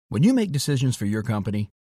When you make decisions for your company,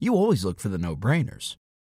 you always look for the no-brainers.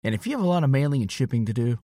 And if you have a lot of mailing and shipping to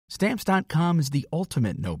do, Stamps.com is the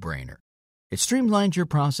ultimate no-brainer. It streamlines your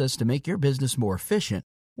process to make your business more efficient,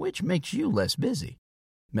 which makes you less busy.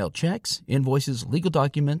 Mail checks, invoices, legal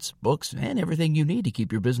documents, books, and everything you need to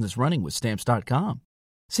keep your business running with Stamps.com.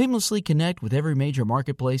 Seamlessly connect with every major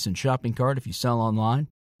marketplace and shopping cart if you sell online.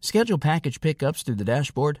 Schedule package pickups through the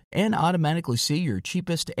dashboard and automatically see your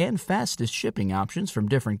cheapest and fastest shipping options from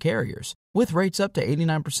different carriers, with rates up to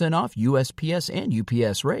 89% off USPS and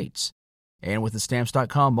UPS rates. And with the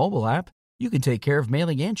Stamps.com mobile app, you can take care of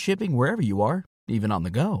mailing and shipping wherever you are, even on the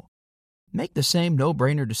go. Make the same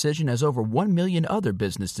no-brainer decision as over 1 million other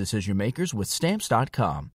business decision makers with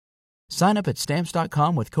Stamps.com. Sign up at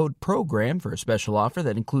Stamps.com with code PROGRAM for a special offer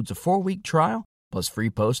that includes a 4-week trial, plus free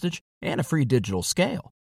postage and a free digital scale.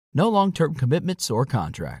 No long-term commitments or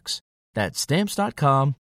contracts. That's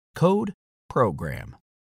Stamps.com, code PROGRAM.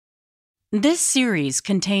 This series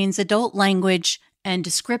contains adult language and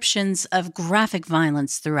descriptions of graphic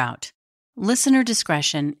violence throughout. Listener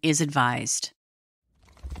discretion is advised.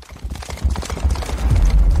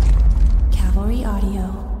 Cavalry Audio.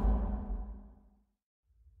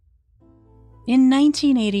 In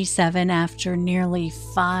 1987, after nearly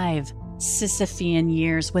 5 Sisyphean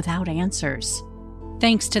years without answers,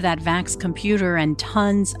 thanks to that Vax computer and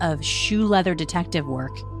tons of shoe leather detective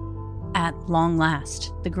work, at long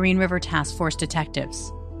last, the Green River Task Force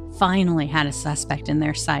detectives finally had a suspect in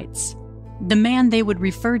their sights. The man they would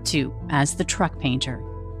refer to as the truck painter.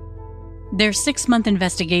 Their 6-month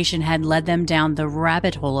investigation had led them down the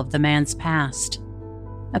rabbit hole of the man's past.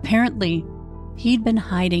 Apparently, he'd been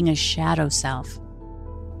hiding a shadow self.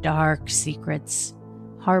 Dark secrets,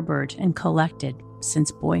 harbored and collected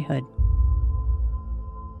since boyhood.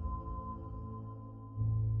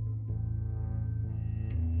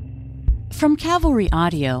 From Cavalry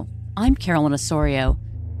Audio, I'm Carolyn Osorio,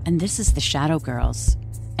 and this is The Shadow Girls,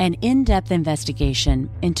 an in-depth investigation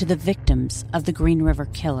into the victims of the Green River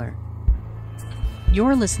Killer.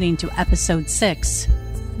 You're listening to Episode 6,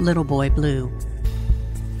 Little Boy Blue.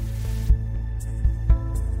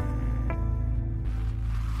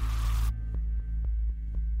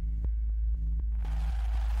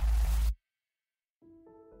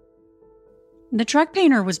 The truck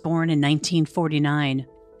painter was born in 1949.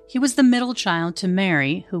 He was the middle child to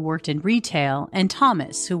Mary, who worked in retail, and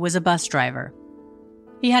Thomas, who was a bus driver.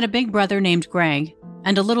 He had a big brother named Greg,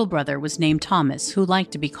 and a little brother was named Thomas, who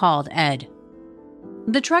liked to be called Ed.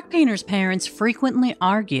 The truck painter's parents frequently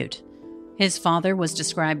argued. His father was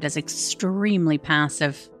described as extremely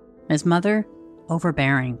passive, his mother,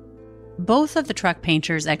 overbearing. Both of the truck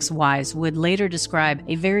painter's ex-wives would later describe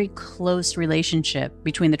a very close relationship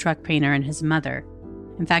between the truck painter and his mother.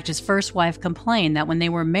 In fact, his first wife complained that when they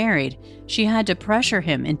were married, she had to pressure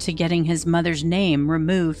him into getting his mother's name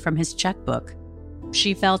removed from his checkbook.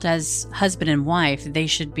 She felt as husband and wife, they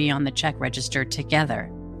should be on the check register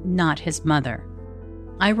together, not his mother.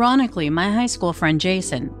 Ironically, my high school friend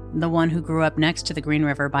Jason, the one who grew up next to the Green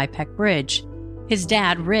River by Peck Bridge, his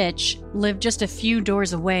dad, Rich, lived just a few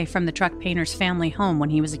doors away from the truck painter's family home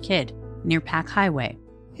when he was a kid, near Pack Highway.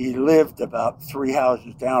 He lived about 3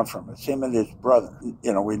 houses down from us, him and his brother.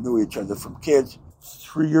 We knew each other from kids.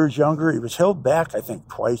 3 years younger, he was held back, I think,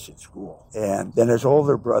 twice at school. And then his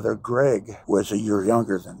older brother, Greg, was a year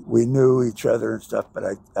younger than me. We knew each other and stuff, but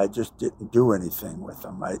I just didn't do anything with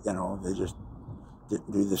them. They just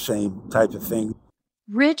didn't do the same type of thing.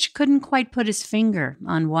 Rich couldn't quite put his finger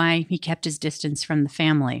on why he kept his distance from the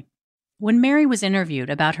family. When Mary was interviewed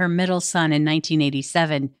about her middle son in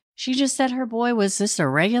 1987, she just said her boy was just a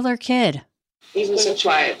regular kid. He was a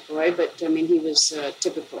quiet boy, but he was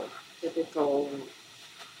typical.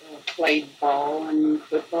 Played ball and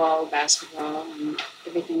football, basketball, and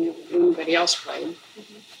everything anybody else played.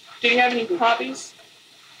 Mm-hmm. Did he have any hobbies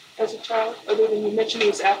as a child, other than you mentioned he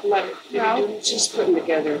was athletic? No, just putting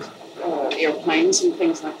together airplanes and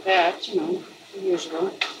things like that, the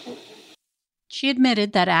usual. She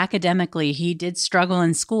admitted that academically he did struggle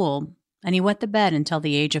in school, and he wet the bed until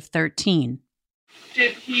the age of 13.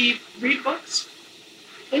 Did he read books?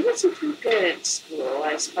 He wasn't too good at school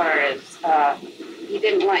as far as he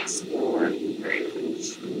didn't like schoolwork very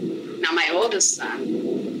much. Now, my oldest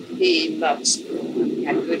son, he loved school. He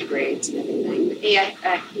had good grades and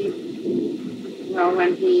everything. But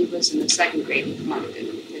when he was in the second grade, he flunked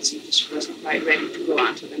it because he just wasn't quite ready to go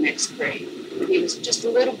on to the next grade. He was just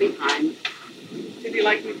a little behind. Did he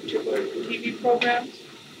like any particular TV programs?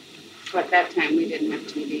 Well, at that time, we didn't have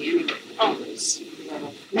TV anyway. Oh. It was,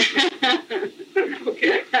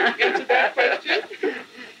 Okay, answer that question.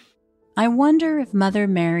 I wonder if Mother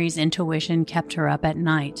Mary's intuition kept her up at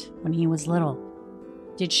night when he was little.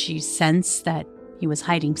 Did she sense that he was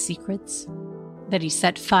hiding secrets? That he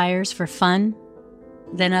set fires for fun?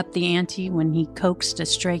 Then up the ante when he coaxed a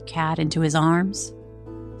stray cat into his arms?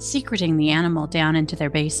 Secreting the animal down into their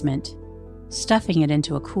basement, stuffing it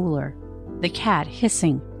into a cooler, the cat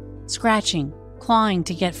hissing, scratching, clawing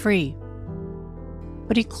to get free.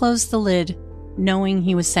 But he closed the lid, knowing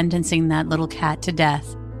he was sentencing that little cat to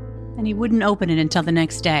death, and he wouldn't open it until the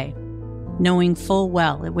next day, knowing full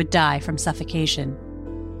well it would die from suffocation.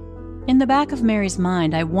 In the back of Mary's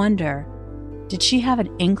mind, I wonder, did she have an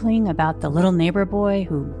inkling about the little neighbor boy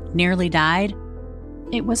who nearly died?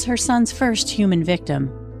 It was her son's first human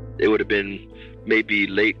victim. It would have been maybe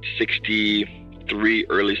late 63,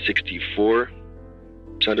 early 64.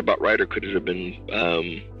 Sound about right, or could it have been... No,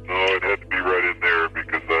 it had to be right in there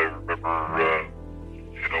because I remember,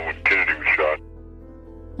 when Kennedy was shot.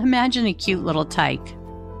 Imagine a cute little tyke,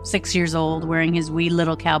 6 years old, wearing his wee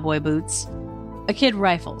little cowboy boots, a kid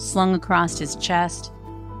rifle slung across his chest,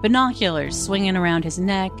 binoculars swinging around his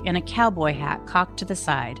neck, and a cowboy hat cocked to the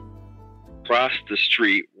side. Across the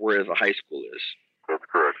street where the high school is. That's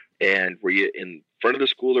correct. And were you in front of the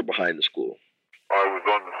school or behind the school? I was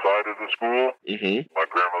on the side of the school. Mm-hmm. My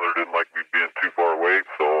grandmother didn't like me being too far away,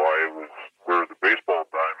 so I was where the baseball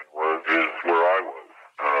diamond was, is where I was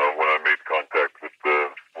when I made contact with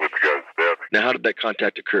the guy that stabbed me. Now, how did that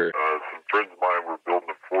contact occur? Some friends of mine were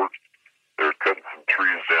building a fort. They were cutting some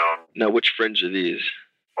trees down. Now, which friends are these?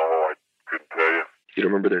 Oh, I couldn't tell you. You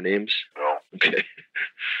don't remember their names? No. Okay.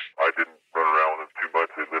 I didn't run around with them too much.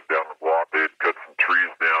 They lived down the block. They had cut some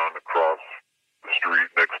trees down across the street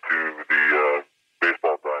next to the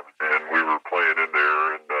baseball diamond, and we were playing in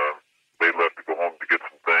there, and they left to go home to get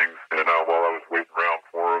some things, and while I was waiting around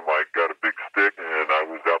for them, I got a big stick, and I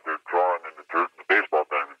was out there drawing in the dirt in the baseball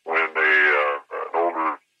diamond when an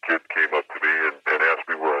older kid came up to me and asked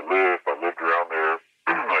me where I lived. I lived around there.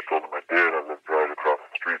 I told him I did. I lived right across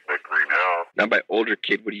the street in that green house. Now, by older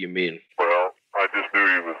kid, what do you mean? Well, I just knew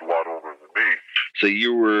he was a lot older than me. So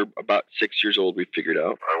you were about 6 years old, we figured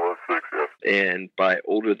out. I was 6, yes. And by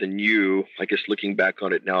older than you, I guess looking back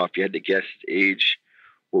on it now, if you had to guess his age,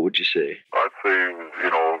 what would you say? I'd say he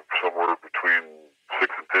was, somewhere between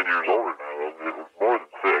 6 and 10 years older now. It was more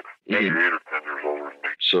than 6, maybe 8 or 10 years older than me.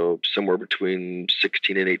 So somewhere between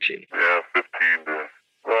 16 and 18. Yeah, 15 to,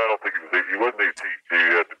 well, I don't think he was 8. He wasn't 18. He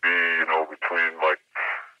had to be, between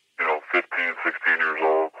 15, 16 years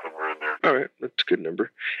old, somewhere in there. All right, that's a good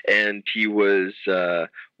number. And he was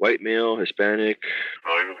white male, Hispanic?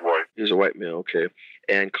 No, he was white. He was a white male, okay.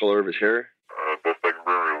 And color of his hair? Best I can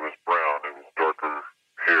remember, it was brown. It was darker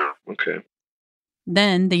hair. Okay.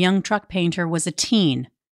 Then the young truck painter was a teen.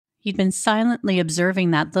 He'd been silently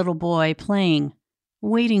observing that little boy playing,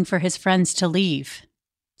 waiting for his friends to leave,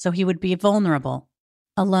 so he would be vulnerable,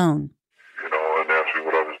 alone. And asked me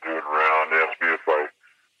what I was doing around, asked me if I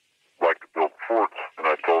liked to build forts, and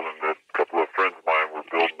I told him that a couple of friends of mine were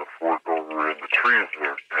building a fort over in the trees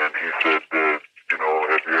there, and he said,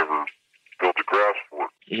 have you ever built a grass fort?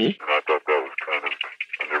 Mm-hmm. And I thought that was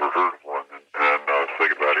I never heard of one, and I was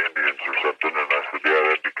thinking about Indians or something, and I said, yeah,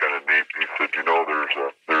 that'd be kind of neat. He said,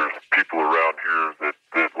 there's people around here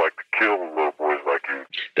that like to kill little boys like you.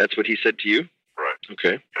 That's what he said to you? Right.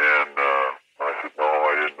 Okay. And I said, no,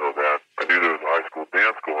 I didn't know that. I knew there was a high school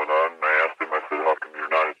dance going on, and I asked him, I said, how come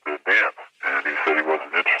you're not at the dance? And he said he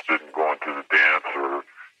wasn't interested in going to the dance, or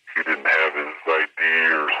he didn't have his ID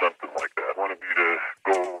or something like that. He wanted me to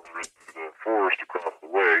go over into the forest across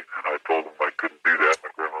the way, and I told him I couldn't do that.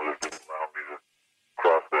 My grandmother didn't allow me to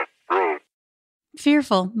cross that road.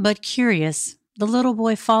 Fearful but curious, the little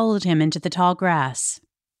boy followed him into the tall grass.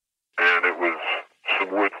 And it was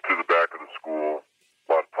some woods to the back of the school, a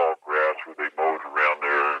lot of tall grass where they mowed around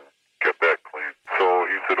there and kept that clean. So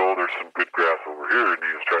he said, there's some good grass over here, and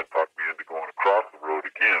he was trying to talk me into going across the road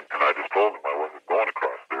again. And I just told him I wasn't going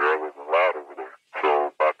across there. I wasn't allowed over there. So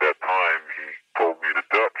about that time, he told me to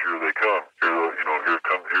duck. Here they come.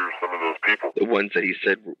 Here's some of those people. The ones that he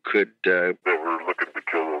said could... that were looking to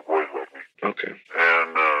kill little boys like me. Okay.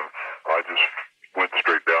 And I just went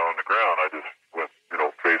straight down on the ground. I just went,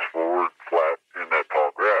 face forward, flat in that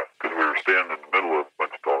tall grass. Because we were standing in the middle of a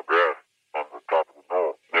bunch of tall grass on the top of the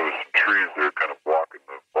knoll. There was some trees there kind of blocking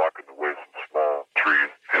the way, some small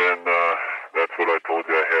trees. And that's what I told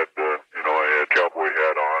you. I had, I had a cowboy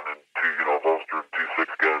hat on and two, holstered 2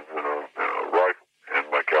 6 guns and a rifle and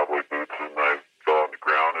my cowboy boots. And I fell on the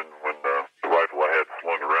ground. And when the rifle I had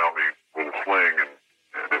slung around me with a sling,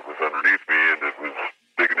 and it was underneath me, and it was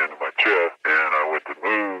digging into my chest. And I went to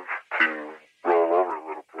move to roll over a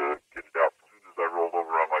little to get it out. As soon as I rolled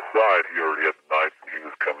over on my side,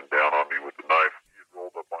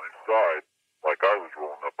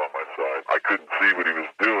 see what he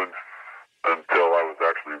was doing until I was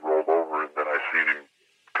actually rolled over, and then I seen him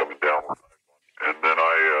coming down. And then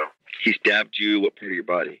He stabbed you. What part of your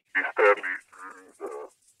body? he stabbed me through the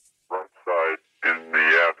right side in the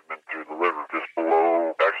abdomen, through the liver, just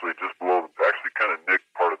below, actually kind of nicked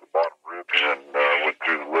part of the bottom rib, and went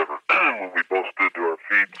through the liver. When we both stood to our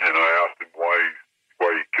feet, and I asked him why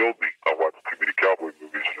he killed me. I watched too many cowboy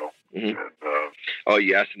movies, you know. Mm-hmm. And,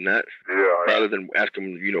 You asked him that? yeah. Rather than ask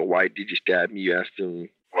him, why did you stab me? You asked him.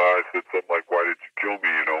 Well, I said something like, "Why did you kill me?"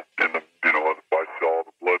 And I saw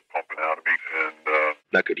the blood pumping out of me, and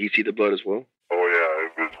Now, could he see the blood as well? oh yeah,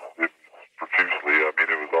 it was profusely. I mean,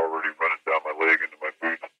 it was already running down my leg into my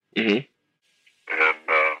boots, Mm-hmm. and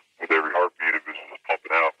with every heartbeat, it was just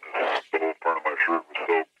pumping out. The whole front of my shirt was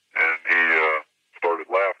soaked, and he started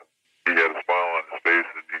laughing. He had a smile on his face,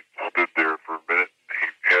 and he stood there for a minute. And he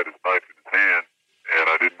had his knife in his hand, and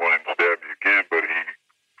I didn't want him to stab me again, but he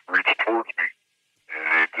reached towards me, and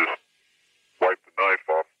he just wiped the knife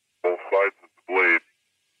off both sides of the blade.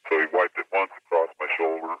 So he wiped it once across my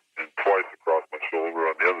shoulder and twice across my shoulder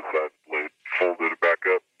on the other side of the blade, folded it back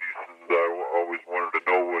up, and he says, "I always wanted to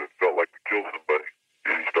know what it felt like to kill somebody."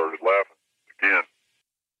 And he started laughing again.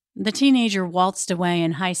 The teenager waltzed away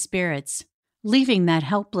in high spirits, leaving that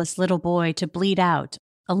helpless little boy to bleed out,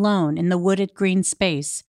 alone in the wooded green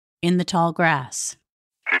space in the tall grass.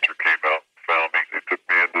 Teacher came out and found me. They took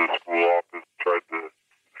me into the school office, tried to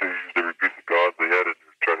use every piece of gauze they had to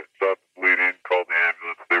try to stop the bleeding, called the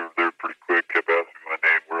ambulance. They were there pretty quick, kept asking my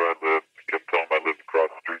name, where I lived. I kept telling them I lived across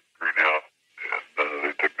the street in the greenhouse, and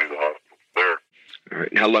they took me to the hospital from there. All right.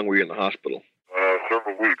 And how long were you in the hospital?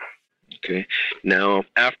 Several weeks. Okay. Now,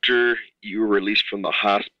 after you were released from the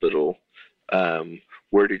hospital,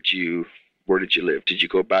 where did you live? Did you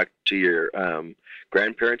go back to your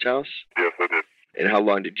grandparents' house? Yes, I did. And how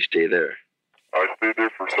long did you stay there? I stayed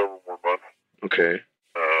there for several more months. Okay.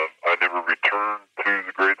 I never returned to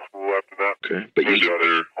the grade school after that. Okay. But They you got lived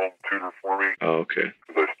there. a home tutor for me, Oh, okay.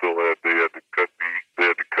 because they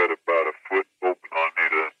had to cut about a foot open on me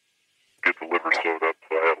to get the liver sewed up,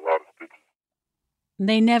 so I had a lot of stitches.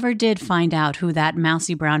 They never did find out who that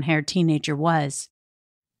mousy brown-haired teenager was.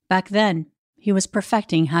 Back then, he was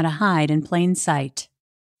perfecting how to hide in plain sight.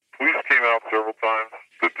 Police came out several times.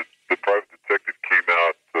 The private detective came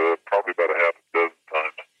out probably about a half a dozen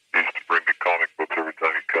times. He used to bring me comic books every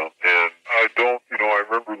time he'd come. And I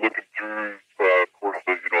remember looking through, of course,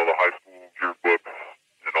 the high school yearbooks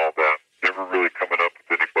and all that. Never really coming up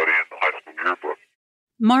with anybody in the high school yearbook.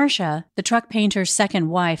 Marcia, the truck painter's second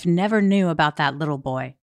wife, never knew about that little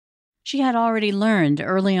boy. She had already learned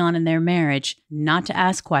early on in their marriage not to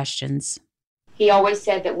ask questions. He always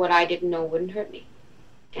said that what I didn't know wouldn't hurt me.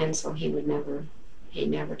 And so he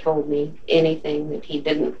never told me anything that he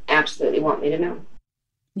didn't absolutely want me to know.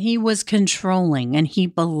 He was controlling, and he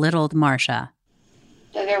belittled Marcia.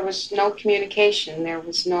 There was no communication. There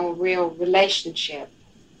was no real relationship.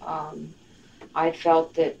 I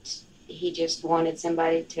felt that he just wanted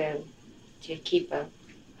somebody to keep a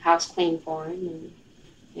house clean for him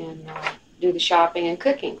and do the shopping and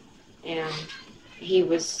cooking. And he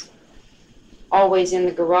was always in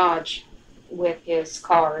the garage with his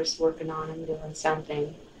cars, working on them, doing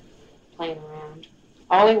something, playing around.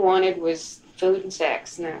 All he wanted was food and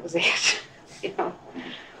sex, and that was it.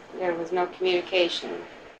 There was no communication.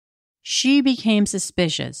 She became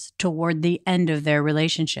suspicious toward the end of their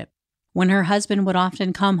relationship, when her husband would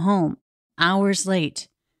often come home, hours late,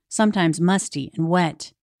 sometimes musty and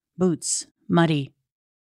wet, boots muddy.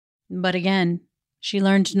 But again, she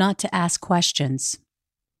learned not to ask questions.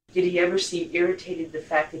 Did he ever seem irritated the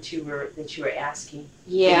fact that you were asking?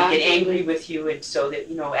 Yeah. Did he get angry with you, and so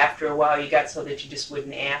that after a while you got so that you just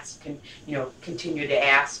wouldn't ask and continue to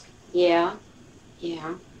ask? Yeah.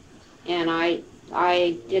 And I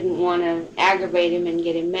didn't want to aggravate him and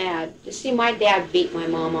get him mad. You see, my dad beat my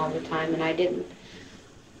mom all the time, and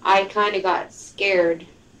I kind of got scared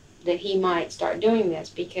that he might start doing this,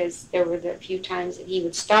 because there were the few times that he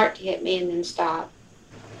would start to hit me and then stop.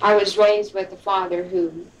 I was raised with a father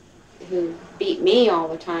who beat me all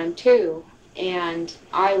the time too, and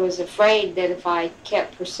I was afraid that if I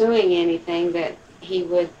kept pursuing anything that he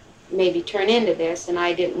would maybe turn into this, and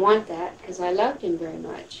I didn't want that because I loved him very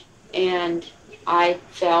much. And I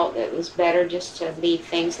felt it was better just to leave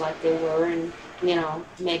things like they were, and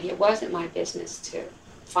maybe it wasn't my business to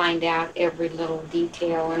find out every little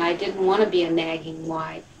detail, and I didn't want to be a nagging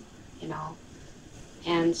wife,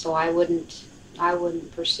 and so I wouldn't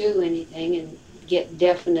pursue anything and get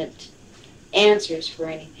definite answers for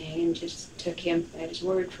anything, and just took him at his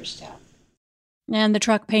word for stuff. And the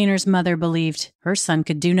truck painter's mother believed her son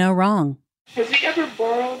could do no wrong. Has he ever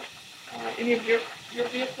borrowed any of your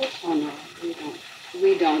vehicles? Oh no,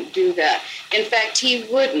 we don't do that. In fact, he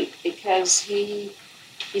wouldn't, because he's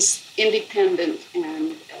independent,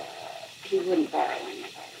 and he wouldn't borrow any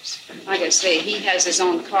of ours. Like I say, he has his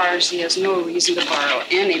own cars. He has no reason to borrow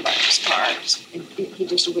anybody's cars. He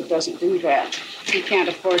just doesn't do that. He can't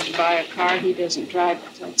afford to buy a car. He doesn't drive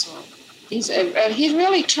it, that's all. He's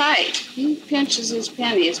really tight. He pinches his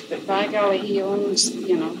pennies, but by golly, he owns,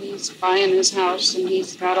 he's buying his house, and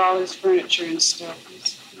he's got all his furniture and stuff. He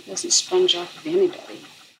doesn't sponge off of anybody.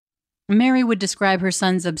 Mary would describe her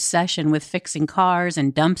son's obsession with fixing cars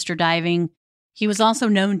and dumpster diving. He was also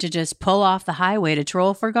known to just pull off the highway to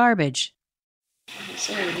troll for garbage. Like I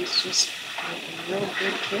say, he's just a real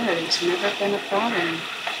good kid. He's never been a problem.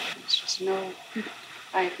 There's just no...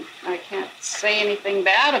 I can't say anything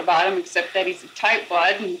bad about him, except that he's a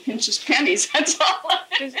tightwad and he pinches pennies, that's all.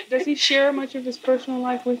 Does he share much of his personal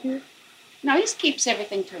life with you? No, he just keeps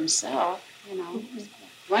everything to himself, Mm-hmm.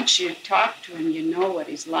 Once you talk to him, you know what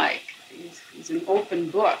he's like. He's an open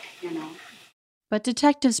book, But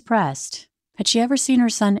detectives pressed. Had she ever seen her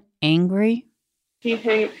son angry? He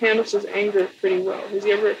handles his anger pretty well. Has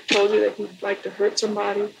he ever told you that he'd like to hurt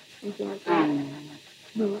somebody? Anything like that?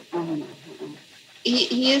 No.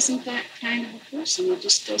 He isn't that kind of a person. He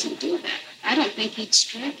just doesn't do that. I don't think he'd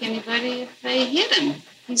strike anybody if they hit him.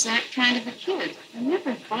 He's that kind of a kid. I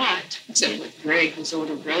never fought, except with Greg, his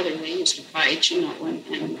older brother. They used to fight, and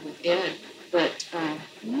with Ed. But,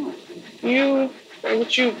 no. Have you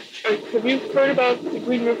heard about the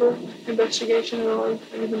Green River investigation at all?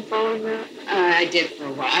 Have you been following that? I did for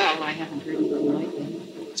a while. I haven't heard anything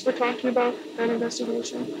lately. So we're talking about that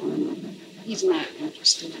investigation? He's not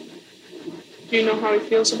interested in it. Do you know how he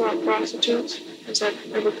feels about prostitutes? Has that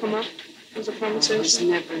ever come up as a conversation? It's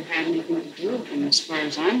never had anything to do with him, as far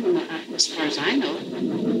as I know.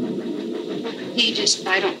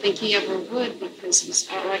 I don't think he ever would, because he's,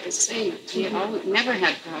 like I say, he never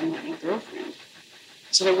had a problem having a girlfriend.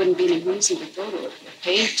 So there wouldn't be any reason to go to it,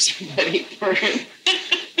 pay somebody for it.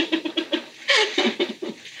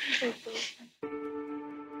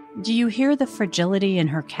 Do you hear the fragility in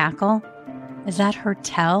her cackle? Is that her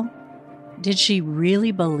tell? Did she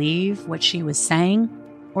really believe what she was saying?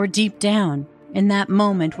 Or deep down, in that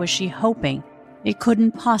moment, was she hoping it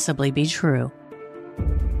couldn't possibly be true?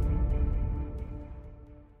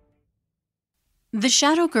 The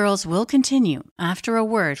Shadow Girls will continue after a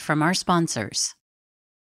word from our sponsors.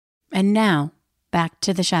 And now, back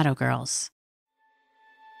to the Shadow Girls.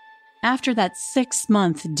 After that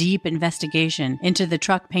 6-month deep investigation into the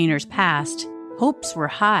truck painter's past, hopes were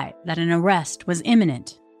high that an arrest was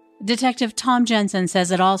imminent. Detective Tom Jensen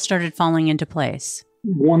says it all started falling into place.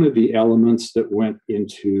 One of the elements that went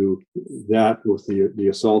into that with the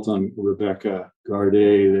assault on Rebecca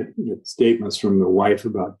Garday, the statements from the wife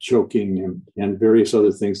about choking and various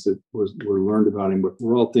other things that were learned about him,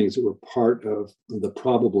 were all things that were part of the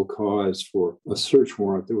probable cause for a search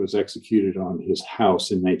warrant that was executed on his house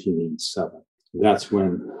in 1987. That's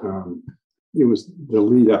when it was the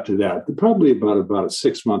lead up to that. Probably about a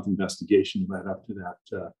 6-month investigation led up to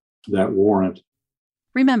that warrant.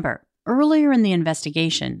 Remember, earlier in the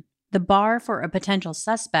investigation, the bar for a potential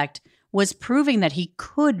suspect was proving that he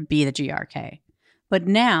could be the GRK. But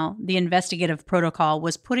now the investigative protocol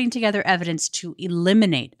was putting together evidence to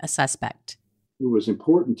eliminate a suspect. It was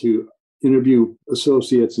important to interview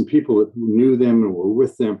associates and people that knew them and were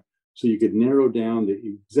with them so you could narrow down the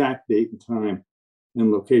exact date and time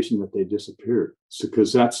and location that they disappeared.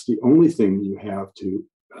 Because that's the only thing you have to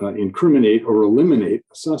incriminate or eliminate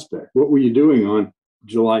a suspect. What were you doing on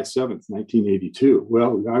July 7th, 1982?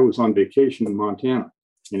 Well, I was on vacation in Montana.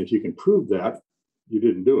 And if you can prove that, you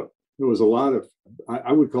didn't do it. There was a lot of,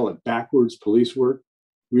 I would call it backwards police work.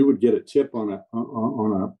 We would get a tip on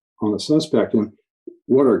a suspect, and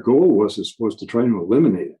what our goal was to try to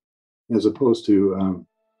eliminate it, as opposed to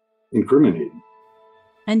incriminate him.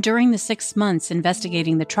 And during the 6 months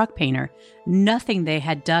investigating the truck painter, nothing they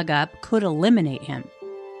had dug up could eliminate him.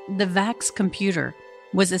 The VAX computer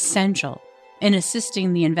was essential in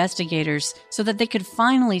assisting the investigators so that they could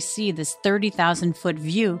finally see this 30,000-foot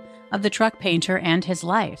view of the truck painter and his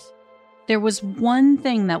life. There was one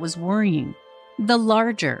thing that was worrying: the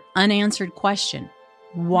larger, unanswered question.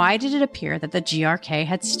 Why did it appear that the GRK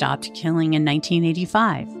had stopped killing in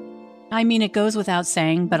 1985? I mean, it goes without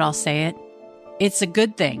saying, but I'll say it. It's a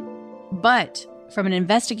good thing. But from an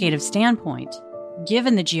investigative standpoint,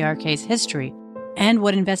 given the GRK's history and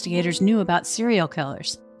what investigators knew about serial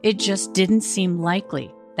killers, it just didn't seem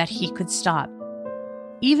likely that he could stop.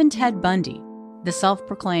 Even Ted Bundy, the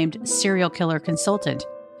self-proclaimed serial killer consultant,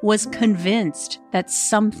 was convinced that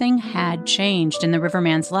something had changed in the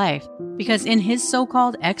Riverman's life because, in his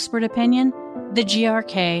so-called expert opinion, the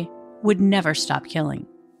GRK would never stop killing.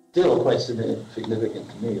 Still quite significant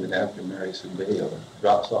to me that after Mary Sue Bayo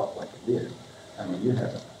drops off like it did, I mean,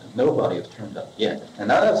 nobody has turned up yet.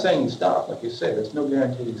 And I'm not saying he stopped, like you say, there's no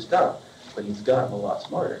guarantee he stopped, but he's gotten a lot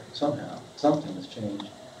smarter somehow. Something has changed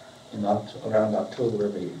around October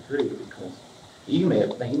of '83 because he may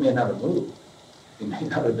not have moved. He may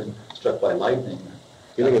not have been struck by lightning.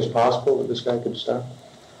 You think it's possible that this guy could stop?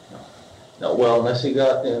 No, well, unless he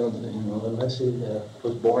got, unless he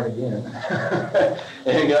was born again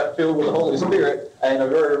and got filled with the Holy Spirit in a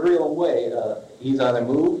very real way, he's either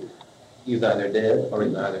moved, he's either dead, or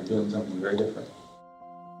he's either doing something very different.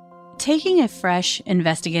 Taking a fresh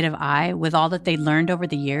investigative eye with all that they learned over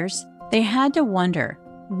the years, they had to wonder,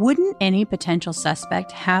 wouldn't any potential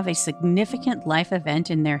suspect have a significant life event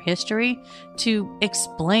in their history to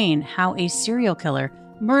explain how a serial killer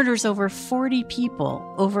murders over 40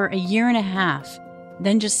 people over a year and a half,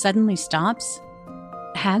 then just suddenly stops?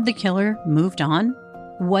 Had the killer moved on?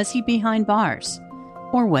 Was he behind bars?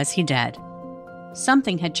 Or was he dead?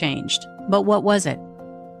 Something had changed, but what was it?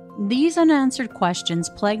 These unanswered questions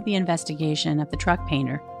plagued the investigation of the truck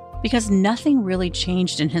painter because nothing really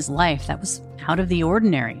changed in his life that was out of the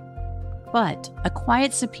ordinary. But a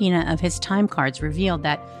quiet subpoena of his time cards revealed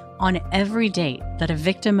that on every date that a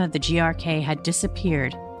victim of the GRK had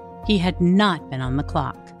disappeared, he had not been on the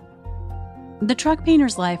clock. The truck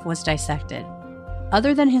painter's life was dissected.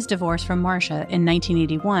 Other than his divorce from Marcia in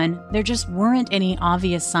 1981, there just weren't any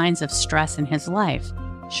obvious signs of stress in his life.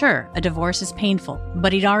 Sure, a divorce is painful,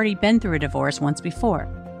 but he'd already been through a divorce once before.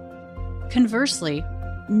 Conversely,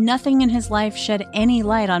 nothing in his life shed any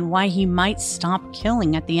light on why he might stop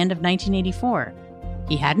killing at the end of 1984.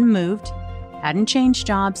 He hadn't moved, hadn't changed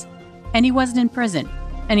jobs, and he wasn't in prison,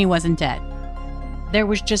 and he wasn't dead. There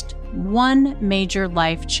was just one major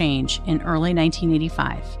life change in early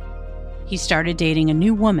 1985. He started dating a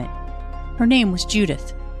new woman. Her name was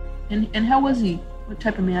Judith. And how was he? What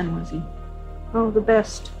type of man was he? Oh, the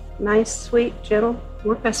best. Nice, sweet, gentle.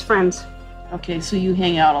 We're best friends. Okay, so you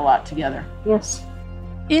hang out a lot together. Yes.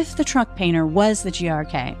 If the truck painter was the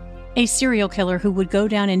GRK, a serial killer who would go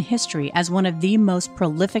down in history as one of the most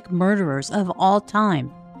prolific murderers of all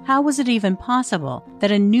time, how was it even possible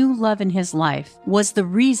that a new love in his life was the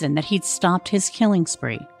reason that he'd stopped his killing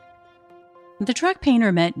spree? The truck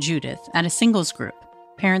painter met Judith at a singles group,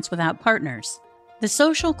 Parents Without Partners. The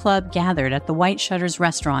social club gathered at the White Shutters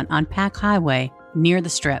restaurant on Pack Highway near the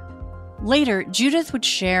Strip. Later, Judith would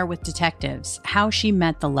share with detectives how she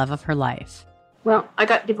met the love of her life. Well, I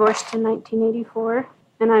got divorced in 1984,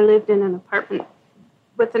 and I lived in an apartment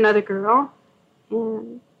with another girl.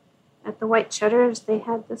 And at the White Shutters, they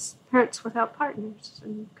had this Parents Without Partners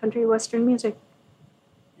and country western music.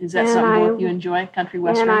 Is that something you enjoy, country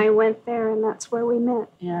western? And I went there, and that's where we met.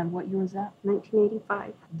 And what year was that?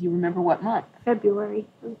 1985. Do you remember what month? February.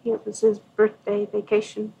 It was his birthday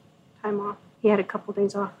vacation time off. He had a couple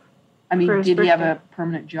days off. I mean, did he have a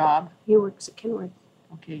permanent job? He works at Kenworth.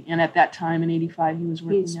 Okay, and at that time in '85, he was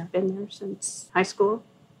working there? He's been there since high school.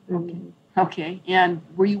 Okay, and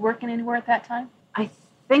were you working anywhere at that time? I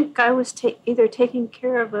think I was either taking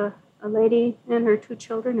care of a lady and her 2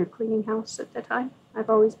 children or cleaning house at the time. I've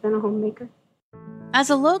always been a homemaker. As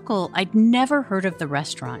a local, I'd never heard of the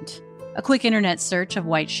restaurant. A quick internet search of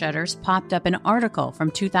White Shutters popped up an article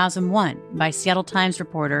from 2001 by Seattle Times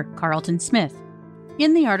reporter Carlton Smith.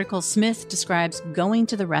 In the article, Smith describes going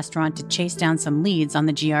to the restaurant to chase down some leads on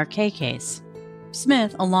the GRK case.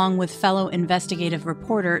 Smith, along with fellow investigative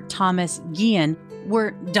reporter Thomas Guillen,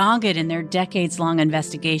 were dogged in their decades-long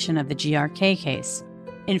investigation of the GRK case.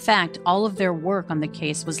 In fact, all of their work on the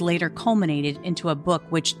case was later culminated into a book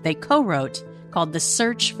which they co-wrote called The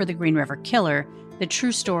Search for the Green River Killer, the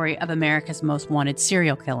true story of America's most wanted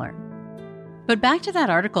serial killer. But back to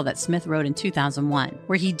that article that Smith wrote in 2001,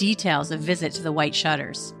 where he details a visit to the White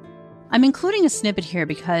Shutters. I'm including a snippet here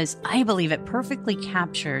because I believe it perfectly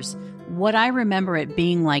captures what I remember it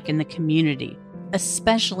being like in the community,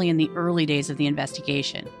 especially in the early days of the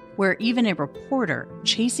investigation, where even a reporter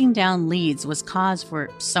chasing down leads was cause for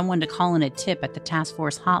someone to call in a tip at the task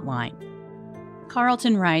force hotline.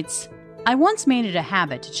 Carlton writes, I once made it a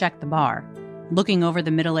habit to check the bar, looking over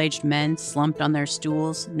the middle-aged men slumped on their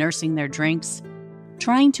stools, nursing their drinks,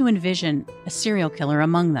 trying to envision a serial killer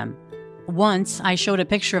among them. Once, I showed a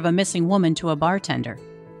picture of a missing woman to a bartender.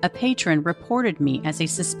 A patron reported me as a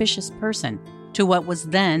suspicious person to what was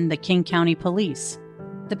then the King County Police.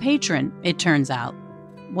 The patron, it turns out,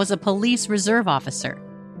 was a police reserve officer.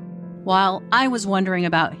 While I was wondering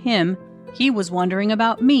about him, He was wondering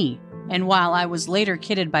about me, and while I was later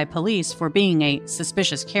kidded by police for being a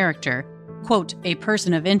suspicious character, quote, a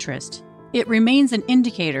person of interest, it remains an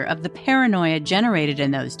indicator of the paranoia generated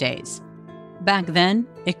in those days. Back then,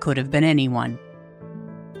 it could have been anyone.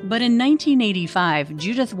 But in 1985,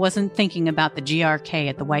 Judith wasn't thinking about the GRK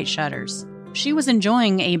at the White Shutters. She was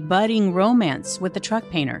enjoying a budding romance with the truck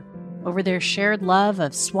painter over their shared love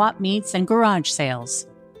of swap meets and garage sales.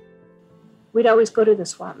 We'd always go to the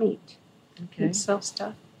swap meet Okay. and sell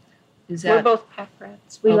stuff. Is We're that both pack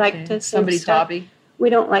rats. We like okay. to save somebody's stuff. hobby? We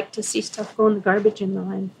don't like to see stuff go in the garbage in the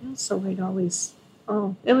landfill, so we'd always,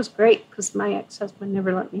 it was great because my ex-husband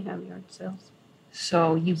never let me have yard sales.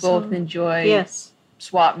 So you both enjoy Yes.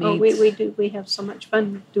 swap meets? Oh, we do. We have so much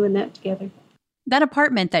fun doing that together. That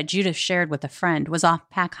apartment that Judith shared with a friend was off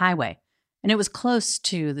Pack Highway, and it was close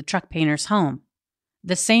to the truck painter's home.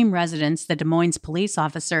 The same residence the Des Moines police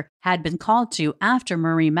officer had been called to after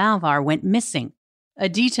Marie Malvar went missing, a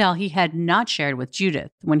detail he had not shared with Judith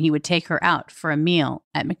when he would take her out for a meal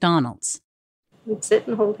at McDonald's. We'd sit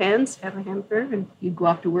and hold hands, have a hamburger, and you'd go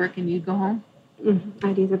off to work and you'd go home?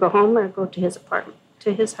 I'd either go home or go to his apartment,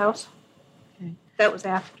 to his house. Okay. That was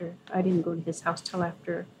after. I didn't go to his house till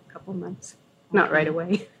after a couple months. Not right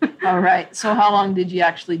away. All right. So how long did you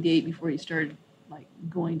actually date before you started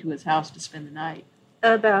going to his house to spend the night?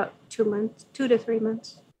 About 2 months, 2 to 3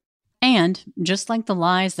 months. And, just like the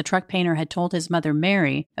lies the truck painter had told his mother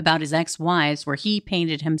Mary about his ex-wives where he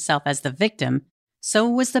painted himself as the victim, so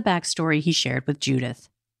was the backstory he shared with Judith.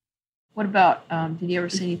 What about, did you ever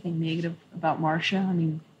say anything negative about Marcia? I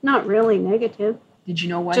mean... Not really negative. Did you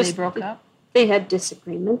know why they broke up? They had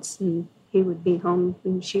disagreements, and he would be home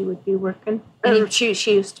and she would be working.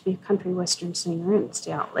 She used to be a country western singer and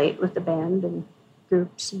stay out late with the band and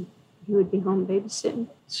groups, and he would be home babysitting.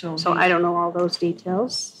 So I don't know all those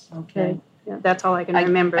details. Okay. Yeah, that's all I can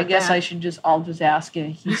remember. I guess I'll just ask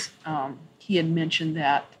you. He had mentioned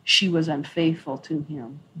that she was unfaithful to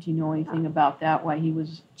him. Do you know anything about that? Why he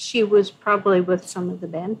was? She was probably with some of the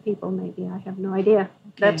band people, maybe. I have no idea. Okay.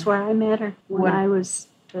 That's where I met her when I was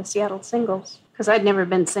the Seattle Singles, because I'd never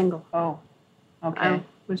been single. Oh, okay. I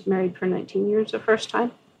was married for 19 years the first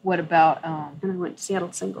time. What about? And I went to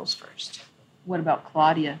Seattle Singles first. What about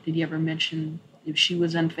Claudia? Did he ever mention if she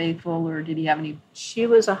was unfaithful, or did he have any? She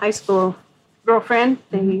was a high school girlfriend.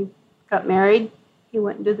 They got married. He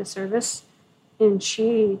went and did the service, and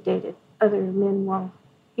she dated other men while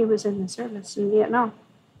he was in the service in Vietnam.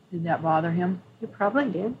 Did that bother him? It probably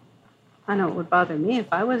did. I know it would bother me if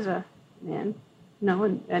I was a man,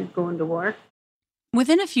 and going to war.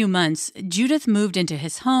 Within a few months, Judith moved into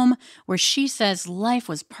his home where she says life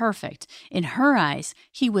was perfect. In her eyes,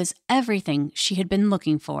 he was everything she had been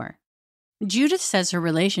looking for. Judith says her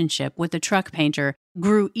relationship with the truck painter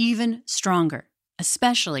grew even stronger,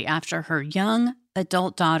 especially after her young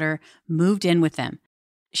adult daughter moved in with them.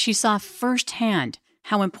 She saw firsthand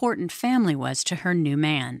how important family was to her new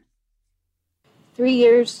man. 3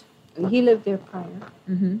 years, he lived there prior.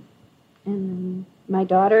 Mm-hmm. And my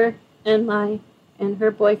daughter and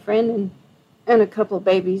her boyfriend and a couple of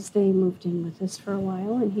babies, they moved in with us for a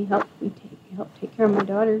while, and he helped take care of my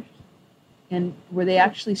daughters. And were they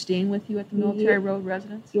actually staying with you at the Military Road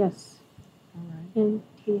residence? Yes. All right. And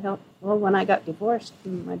he helped. Well, when I got divorced,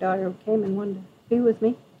 my daughter came and wanted to be with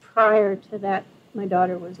me. Prior to that, my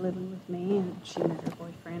daughter was living with me, and she met her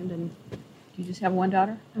boyfriend. And do you just have one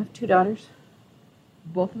daughter? I have 2 daughters.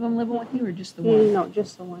 Both of them living with you, or just the one? No,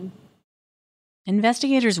 just the one.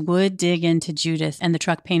 Investigators would dig into Judith and the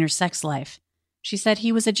truck painter's sex life. She said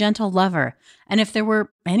he was a gentle lover, and if there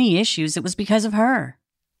were any issues, it was because of her.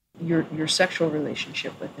 Your sexual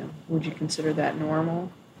relationship with him, would you consider that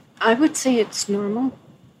normal? I would say it's normal.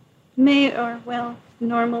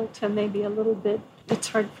 Normal to maybe a little bit. It's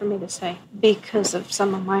hard for me to say because of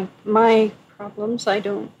some of my problems.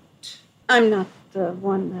 I'm not the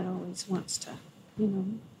one that always wants to,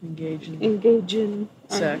 engage in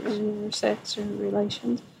sex or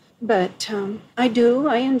relations. But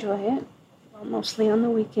I enjoy it, mostly on the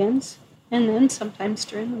weekends, and then sometimes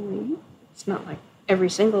during the week. It's not like every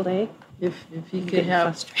single day. If he could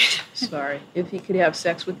have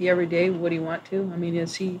sex with you every day, would he want to? I mean,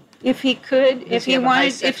 is he? If he could, if he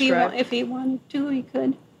wanted to, he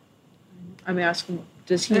could. I'm asking,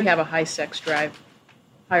 does he have a high sex drive,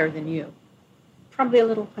 higher than you? Probably a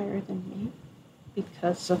little higher than me,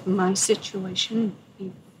 because of my situation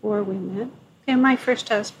before we met. And my first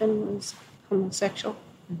husband was homosexual.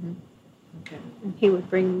 Mm-hmm. Okay. And he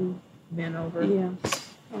would bring men over.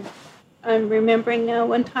 Yes. I'm remembering now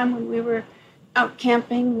one time when we were out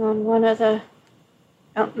camping on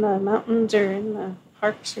out in the mountains or in the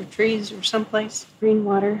parks or trees or someplace.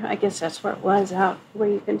 Greenwater, I guess that's where it was, out where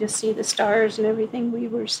you can just see the stars and everything. We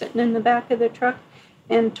were sitting in the back of the truck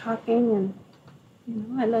and talking,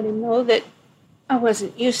 and I let him know that I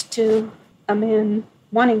wasn't used to a man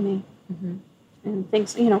wanting me and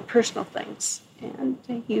things, personal things. And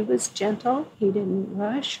he was gentle. He didn't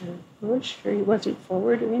rush or push, or he wasn't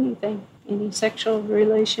forward or anything. Any sexual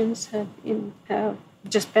relations have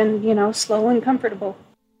just been, slow and comfortable.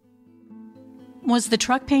 Was the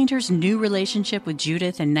truck painter's new relationship with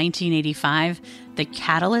Judith in 1985 the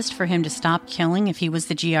catalyst for him to stop killing if he was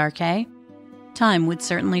the GRK? Time would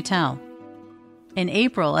certainly tell. In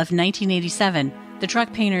April of 1987, the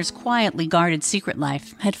truck painter's quietly guarded secret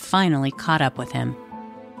life had finally caught up with him.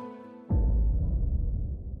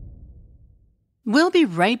 We'll be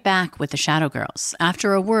right back with the Shadow Girls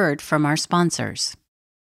after a word from our sponsors.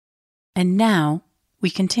 And now, we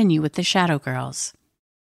continue with the Shadow Girls.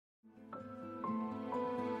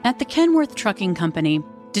 At the Kenworth Trucking Company,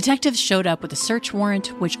 detectives showed up with a search warrant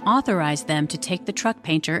which authorized them to take the truck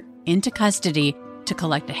painter into custody to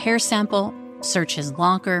collect a hair sample, search his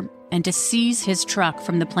locker, and to seize his truck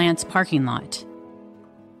from the plant's parking lot.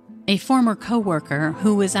 A former co-worker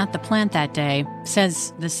who was at the plant that day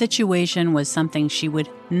says the situation was something she would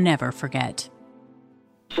never forget.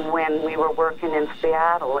 When we were working in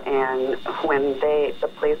Seattle, and when the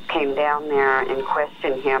police came down there and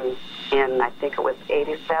questioned him in, I think it was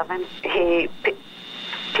 87,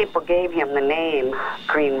 people gave him the name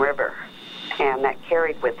Green River, and that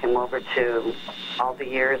carried with him over to all the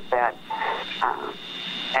years that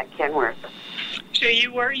at Kenworth. So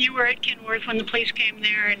you were at Kenworth when the police came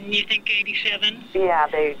there, and you think 87? Yeah,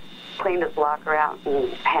 they cleaned his locker out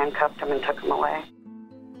and handcuffed him and took him away.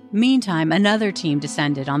 Meantime, another team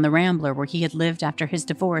descended on the Rambler where he had lived after his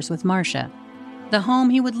divorce with Marcia, the home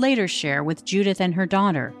he would later share with Judith and her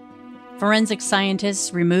daughter. Forensic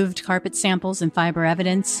scientists removed carpet samples and fiber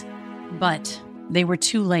evidence, but they were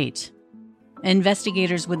too late.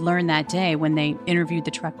 Investigators would learn that day when they interviewed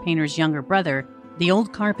the truck painter's younger brother, the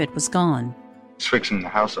old carpet was gone. He's fixing the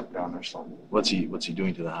house up down there, so. What's he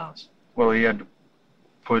doing to the house? Well, he had to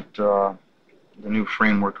put the new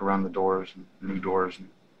framework around the doors, and new doors, and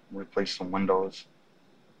replace some windows.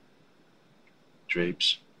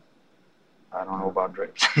 Drapes? I don't know about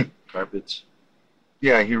drapes. Carpets?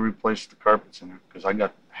 Yeah, he replaced the carpets in there, because I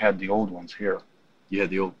had the old ones here. You had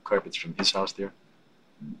the old carpets from his house there?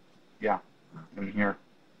 Yeah, in here.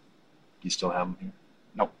 Do you still have them here?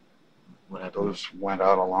 Nope. What happened? Those went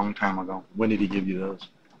out a long time ago. When did he give you those?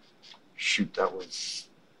 Shoot, that was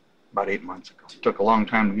about 8 months ago. It took a long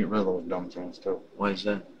time to get rid of those dumb things, too. Why is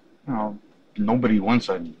that? Nobody wants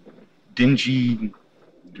a dingy,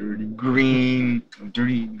 dirty green.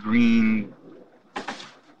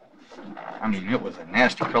 I mean, it was a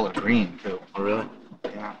nasty color green, too. Oh, really?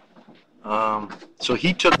 Yeah. So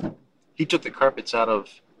he took the carpets out of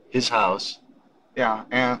his house. Yeah,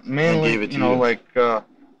 and mainly, gave it to you.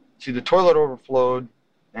 See, the toilet overflowed,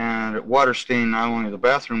 and it water stained not only the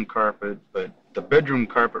bathroom carpet, but the bedroom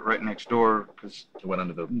carpet right next door, because it went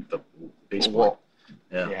under the baseboard. Wall.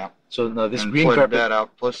 Yeah. So now this and green flooded carpet. that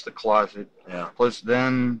out, plus the closet. Yeah. Plus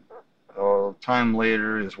then, time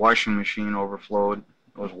later, his washing machine overflowed.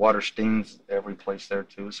 There was water stains every place there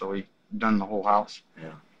too. So he done the whole house.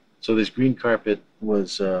 Yeah. So this green carpet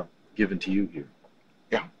was given to you here.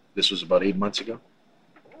 Yeah. This was about 8 months ago.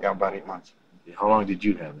 Yeah, about 8 months. How long did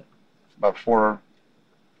you have it? About 4 or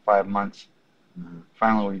 5 months. Mm-hmm.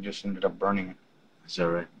 Finally, we just ended up burning it. Is that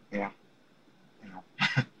right? Yeah.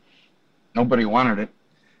 Nobody wanted it.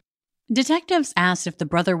 Detectives asked if the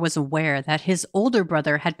brother was aware that his older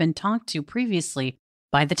brother had been talked to previously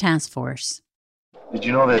by the task force. Did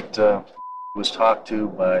you know that was talked to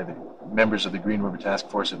by the members of the Green River Task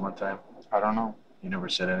Force at one time? I don't know. He never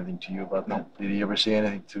said anything to you about that? No. Did he ever say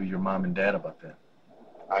anything to your mom and dad about that?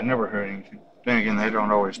 I never heard anything. Then again, they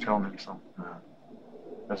don't always tell me, so.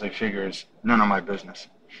 As they figure it's none of my business.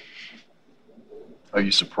 Are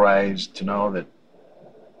you surprised to know that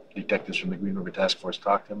detectives from the Green River Task Force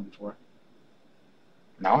talked to him before?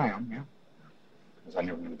 Now I am, yeah. Because I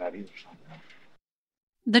never knew that either. So.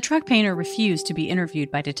 The truck painter refused to be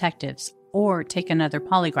interviewed by detectives or take another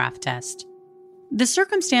polygraph test. The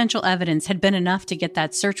circumstantial evidence had been enough to get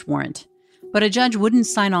that search warrant, but a judge wouldn't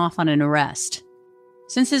sign off on an arrest.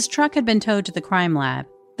 Since his truck had been towed to the crime lab,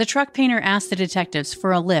 the truck painter asked the detectives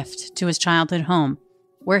for a lift to his childhood home,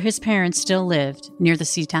 where his parents still lived near the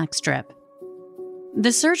SeaTac Strip.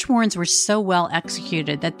 The search warrants were so well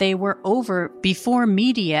executed that they were over before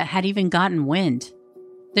media had even gotten wind.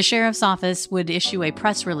 The sheriff's office would issue a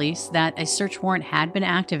press release that a search warrant had been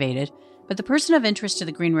activated, but the person of interest to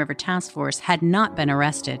the Green River Task Force had not been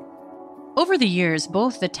arrested. Over the years,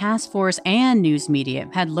 both the task force and news media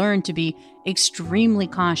had learned to be extremely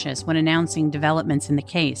cautious when announcing developments in the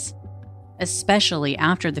case, especially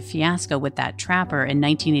after the fiasco with that trapper in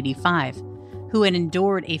 1985, who had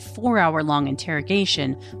endured a 4-hour-long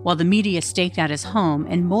interrogation while the media staked out his home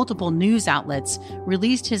and multiple news outlets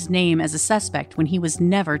released his name as a suspect when he was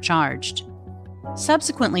never charged.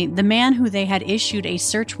 Subsequently, the man who they had issued a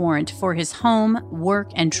search warrant for his home,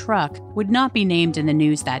 work, and truck would not be named in the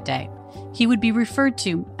news that day. He would be referred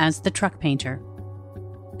to as the truck painter.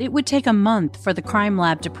 It would take a month for the crime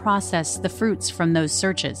lab to process the fruits from those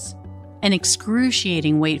searches, an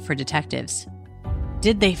excruciating wait for detectives.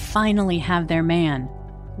 Did they finally have their man?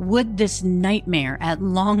 Would this nightmare at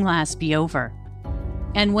long last be over?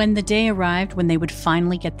 And when the day arrived when they would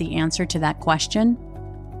finally get the answer to that question,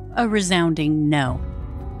 a resounding no.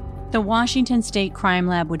 The Washington State Crime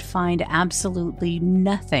Lab would find absolutely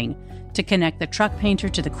nothing to connect the truck painter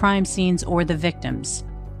to the crime scenes or the victims.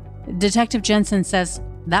 Detective Jensen says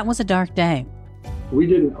that was a dark day. We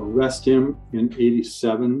didn't arrest him in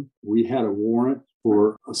 87. We had a warrant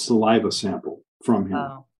for a saliva sample from him.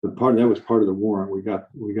 Oh. That was part of the warrant.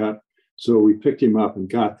 So we picked him up and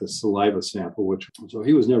got the saliva sample, so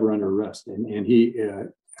he was never under arrest. And he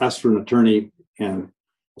asked for an attorney, and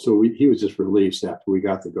so he was just released after we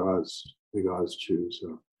got the gauze chew.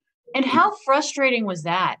 So. And how frustrating was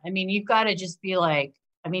that? I mean, you've got to just be like,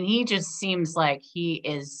 he just seems like he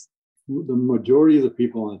is. The majority of the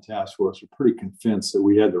people on the task force were pretty convinced that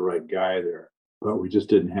we had the right guy there, but we just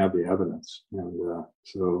didn't have the evidence. And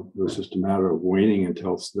so it was just a matter of waiting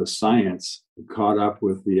until the science caught up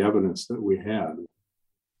with the evidence that we had.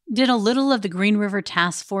 Did a little of the Green River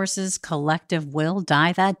Task Force's collective will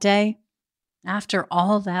die that day? After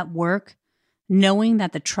all that work, knowing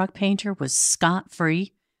that the truck painter was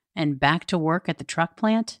scot-free and back to work at the truck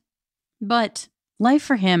plant? But life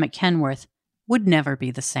for him at Kenworth would never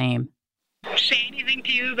be the same. Say anything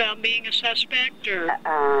to you about being a suspect, or?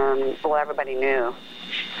 Well, everybody knew.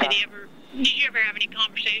 Did you ever have any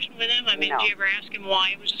conversation with him? No. Did you ever ask him why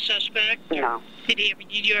he was a suspect? No. Did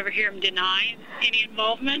you ever hear him deny any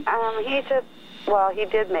involvement? He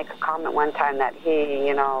did make a comment one time that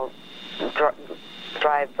he,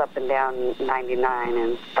 drives up and down 99,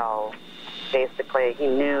 and so basically he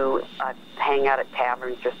knew hang out at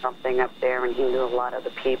taverns or something up there, and he knew a lot of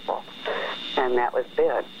the people, and that was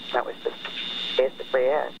it. That was just basically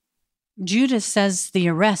it. Judith says the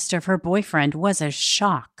arrest of her boyfriend was a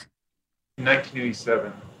shock. In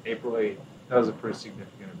 1987, April 8th, that was a pretty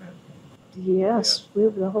significant event. Yes,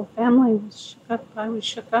 the whole family was shook up. I was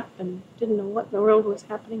shook up and didn't know what in the world was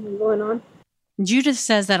happening and going on. Judith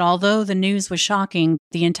says that although the news was shocking,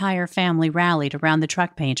 the entire family rallied around the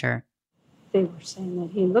truck painter. They were saying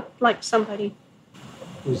that he looked like somebody.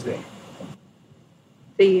 Who's they?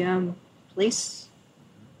 The police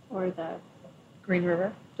or the Green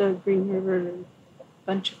River? The Green River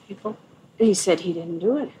bunch of people. He said he didn't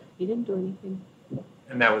do it. He didn't do anything.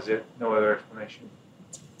 And that was it? No other explanation?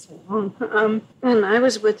 So long. And I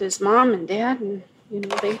was with his mom and dad, and,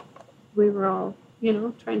 we were all,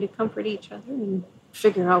 trying to comfort each other and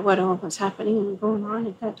figure out what all was happening and going on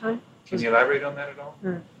at that time. Can you elaborate on that at all?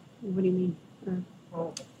 Or, what do you mean?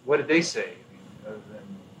 Well, what did they say, other than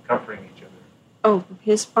comforting each other? Oh,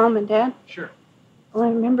 his mom and dad? Sure. Well, I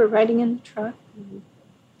remember riding in the truck.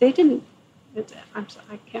 They didn't.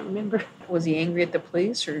 I can't remember. Was he angry at the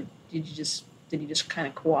police, or did he just kind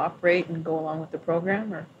of cooperate and go along with the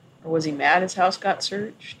program, or was he mad his house got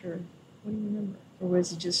searched, or what do you remember? Or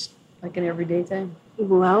was it just like an everyday thing?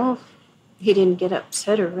 Well, he didn't get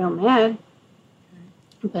upset or real mad,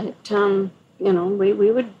 but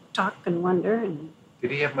we would talk and wonder. And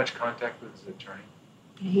did he have much contact with his attorney?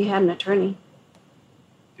 He had an attorney.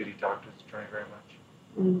 Did he talk to his attorney very much?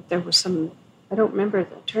 And there was I don't remember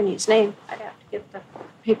the attorney's name. I'd have to get the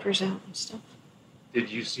papers out and stuff. Did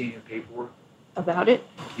you see any paperwork? About it?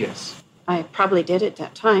 Yes. I probably did at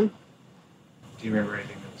that time. Do you remember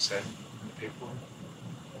anything that was said in the paperwork?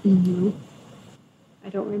 Mm-hmm. I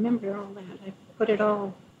don't remember all that. I put it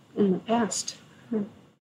all in the past.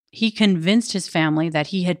 He convinced his family that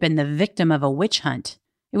he had been the victim of a witch hunt.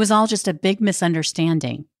 It was all just a big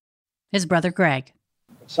misunderstanding. His brother Greg.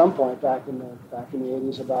 At some point back in the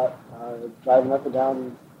 80s, about driving up and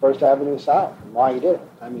down First Avenue South, and why he did it.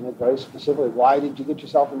 Very specifically, why did you get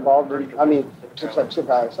yourself involved in? Just like sit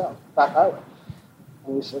by yourself, back highway.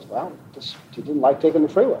 And he says, well, he didn't like taking the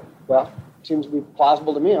freeway. Well, it seems to be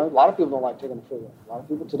plausible to me. A lot of people don't like taking the freeway. A lot of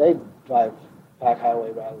people today drive back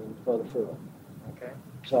highway rather than go the freeway. Okay.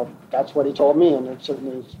 So that's what he told me, and it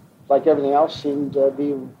certainly is like everything else, seemed to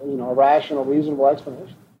be, a rational, reasonable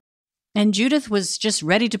explanation. And Judith was just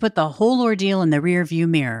ready to put the whole ordeal in the rearview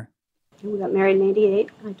mirror. We got married in 88.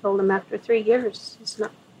 I told him after 3 years, he's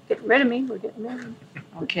not getting rid of me, we're getting married.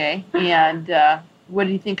 Okay, and what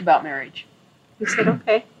did he think about marriage? He said,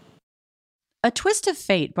 okay. A twist of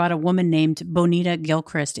fate brought a woman named Bonita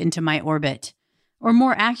Gilchrist into my orbit. Or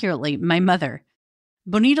more accurately, my mother.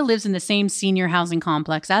 Bonita lives in the same senior housing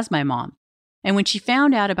complex as my mom. And when she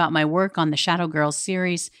found out about my work on the Shadow Girls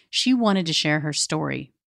series, she wanted to share her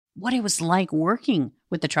story. What it was like working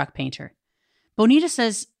with the truck painter. Bonita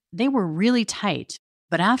says they were really tight,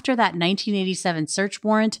 but after that 1987 search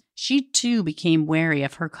warrant, she too became wary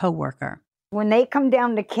of her coworker. When they come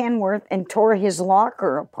down to Kenworth and tore his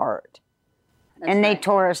locker apart, they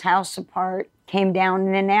tore his house apart, came down,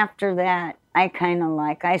 and then after that, I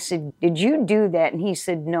said, did you do that? And he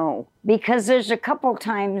said, no. Because there's a couple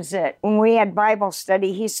times that when we had Bible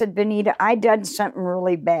study, he said, Bonita, I done something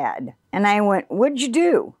really bad. And I went, what'd you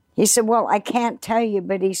do? He said, well, I can't tell you,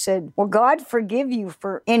 but he said, will God forgive you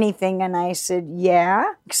for anything? And I said,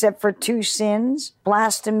 yeah, except for 2 sins,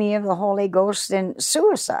 blasphemy of the Holy Ghost and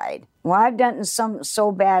suicide. Well, I've done something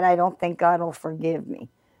so bad, I don't think God will forgive me.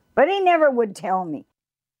 But he never would tell me.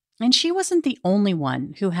 And she wasn't the only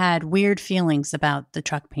one who had weird feelings about the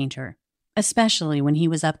truck painter, especially when he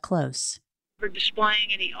was up close. For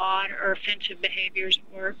displaying any odd or offensive behaviors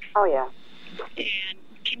at work? Oh, yeah. And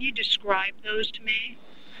can you describe those to me?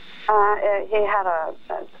 He had a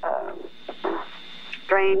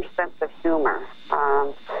strange sense of humor,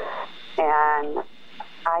 and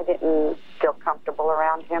I didn't feel comfortable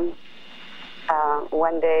around him.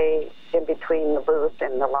 One day, in between the booth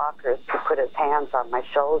and the lockers, he put his hands on my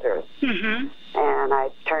shoulders, and I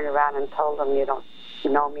turned around and told him, you don't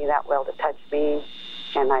know me that well to touch me,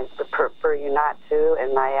 and I would prefer you not to.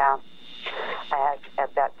 And I had,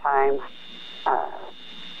 at that time,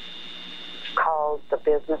 called the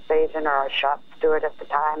business agent or our shop steward at the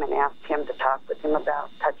time and asked him to talk with him about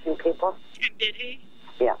touching people. And did he?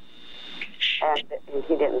 Yeah. And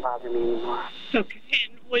he didn't bother me anymore. Okay.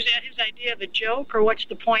 And was that his idea of a joke, or what's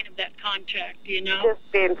the point of that contact, do you know? Just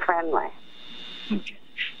being friendly. Okay.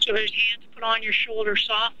 So his hands put on your shoulder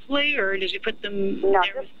softly, or does he put them no, there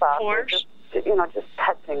just with softly, force? Just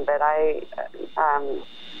touching. But as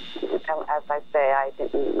I say, I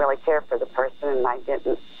didn't really care for the person, and I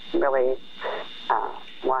didn't really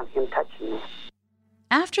want him touching me.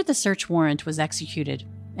 After the search warrant was executed,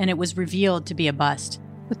 and it was revealed to be a bust,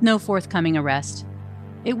 with no forthcoming arrest,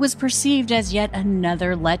 it was perceived as yet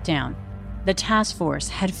another letdown. The task force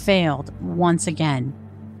had failed once again.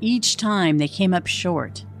 Each time they came up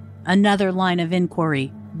short. Another line of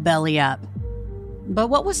inquiry, belly up. But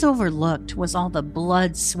what was overlooked was all the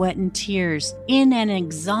blood, sweat, and tears in an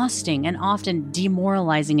exhausting and often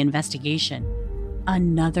demoralizing investigation.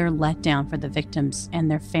 Another letdown for the victims and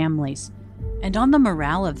their families, and on the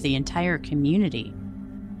morale of the entire community.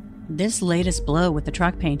 This latest blow with the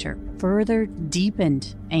truck painter further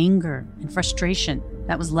deepened anger and frustration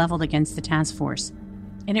that was leveled against the task force,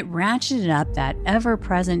 and it ratcheted up that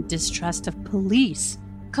ever-present distrust of police,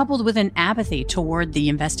 coupled with an apathy toward the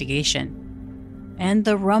investigation. And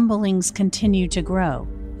the rumblings continued to grow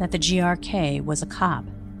that the GRK was a cop.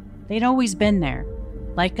 They'd always been there,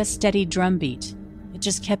 like a steady drumbeat. It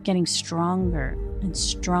just kept getting stronger and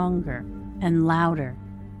stronger and louder,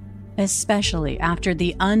 especially after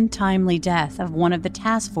the untimely death of one of the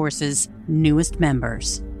task force's newest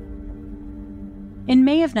members. In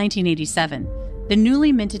May of 1987, the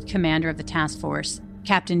newly minted commander of the task force,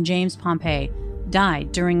 Captain James Pompey,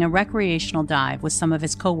 died during a recreational dive with some of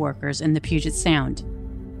his co-workers in the Puget Sound.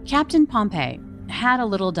 Captain Pompey had a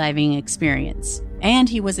little diving experience, and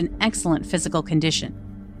he was in excellent physical condition.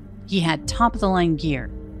 He had top-of-the-line gear.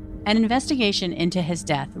 An investigation into his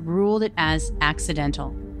death ruled it as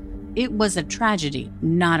accidental. It was a tragedy,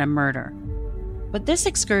 not a murder. But this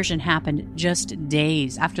excursion happened just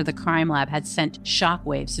days after the crime lab had sent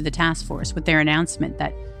shockwaves to the task force with their announcement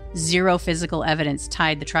that zero physical evidence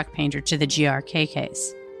tied the truck painter to the GRK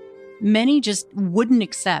case. Many just wouldn't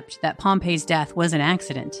accept that Pompey's death was an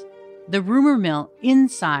accident. The rumor mill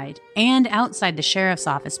inside and outside the sheriff's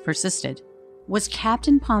office persisted. Was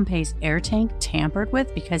Captain Pompey's air tank tampered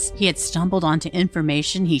with because he had stumbled onto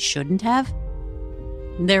information he shouldn't have?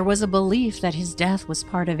 There was a belief that his death was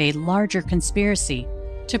part of a larger conspiracy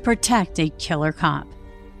to protect a killer cop.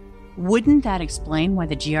 Wouldn't that explain why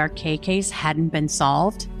the GRK case hadn't been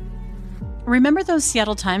solved? Remember those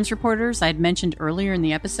Seattle Times reporters I'd mentioned earlier in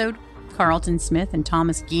the episode, Carlton Smith and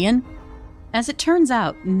Thomas Guillen? As it turns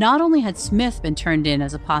out, not only had Smith been turned in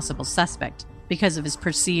as a possible suspect, because of his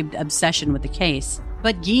perceived obsession with the case,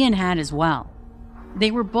 but Guillen had as well. They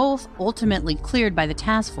were both ultimately cleared by the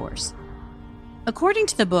task force. According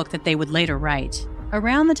to the book that they would later write,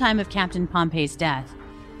 around the time of Captain Pompey's death,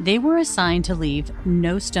 they were assigned to leave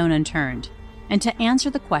no stone unturned and to answer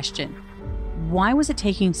the question, why was it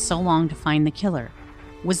taking so long to find the killer?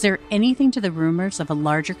 Was there anything to the rumors of a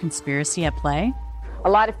larger conspiracy at play? A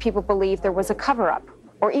lot of people believe there was a cover-up,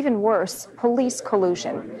 or even worse, police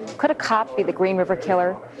collusion. Could a cop be the Green River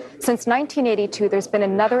Killer? Since 1982, there's been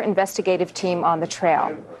another investigative team on the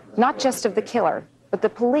trail, not just of the killer, but the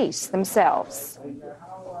police themselves.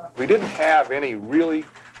 We didn't have any real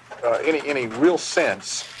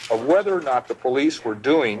sense of whether or not the police were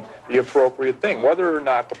doing the appropriate thing, whether or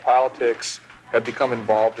not the politics had become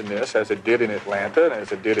involved in this, as it did in Atlanta and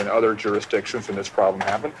as it did in other jurisdictions when this problem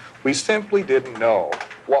happened. We simply didn't know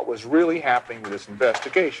what was really happening with this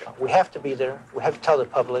investigation. We have to be there. We have to tell the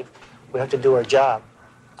public. We have to do our job.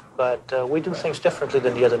 But we do things differently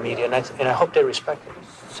than the other media, and I hope they respect it.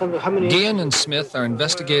 Guillen and Smith are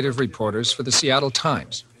investigative reporters for the Seattle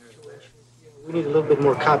Times. We need a little bit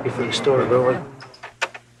more copy for the story, Rowan.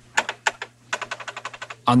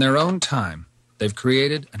 On their own time, they've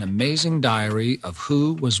created an amazing diary of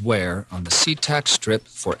who was where on the SeaTac Strip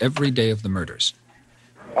for every day of the murders.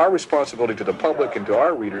 Our responsibility to the public and to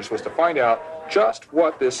our readers was to find out just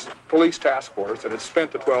what this police task force that had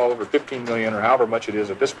spent the 12 or 15 million or however much it is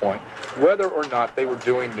at this point, whether or not they were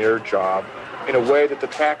doing their job in a way that the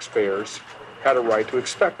taxpayers had a right to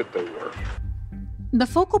expect that they were. The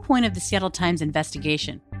focal point of the Seattle Times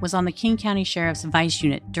investigation was on the King County Sheriff's Vice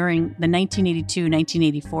Unit during the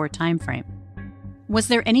 1982-1984 timeframe. Was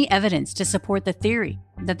there any evidence to support the theory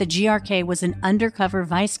that the GRK was an undercover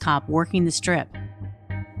vice cop working the strip?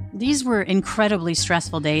 These were incredibly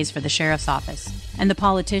stressful days for the sheriff's office, and the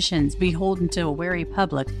politicians, beholden to a wary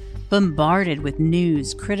public, bombarded with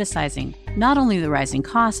news criticizing not only the rising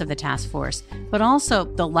costs of the task force, but also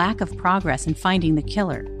the lack of progress in finding the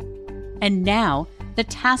killer. And now, the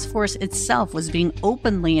task force itself was being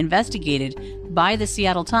openly investigated by the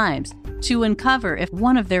Seattle Times to uncover if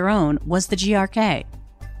one of their own was the GRK.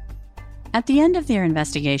 At the end of their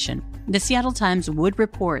investigation, the Seattle Times would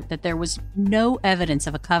report that there was no evidence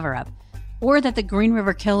of a cover-up or that the Green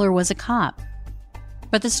River Killer was a cop.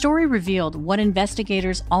 But the story revealed what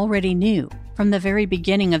investigators already knew from the very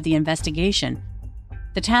beginning of the investigation.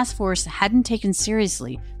 The task force hadn't taken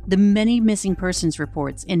seriously the many missing persons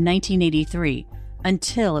reports in 1983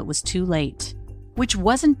 until it was too late, which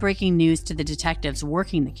wasn't breaking news to the detectives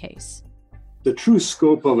working the case. The true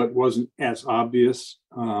scope of it wasn't as obvious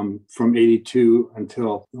from 82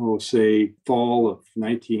 until, say, fall of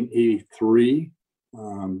 1983.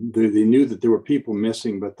 They knew that there were people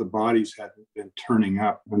missing, but the bodies hadn't been turning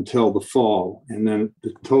up until the fall. And then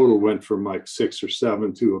the total went from like 6 or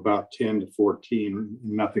 7 to about 10 to 14,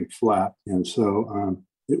 nothing flat. And so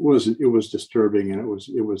it was disturbing, and it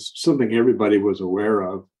was something everybody was aware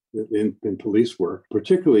of in police work,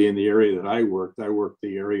 particularly in the area that I worked. I worked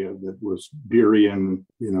the area that was Burien,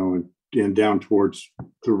 and down towards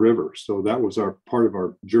the river. So that was part of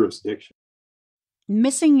our jurisdiction.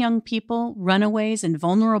 Missing young people, runaways, and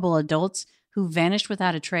vulnerable adults who vanished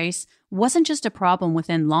without a trace wasn't just a problem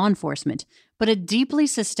within law enforcement, but a deeply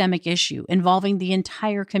systemic issue involving the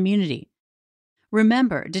entire community.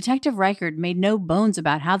 Remember, Detective Reichert made no bones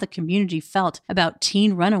about how the community felt about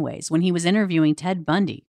teen runaways when he was interviewing Ted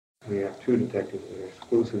Bundy. We have 2 detectives that are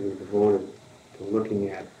exclusively devoted to looking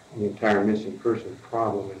at the entire missing person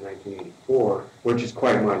problem in 1984, which is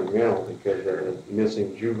quite monumental because the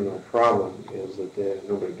missing juvenile problem is that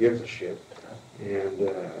nobody gives a shit, and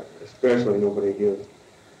especially nobody gives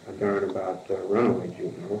a darn about runaway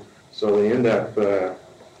juveniles. So they end up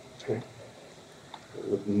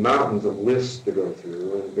with mountains of lists to go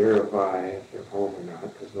through and verify if they're home or not,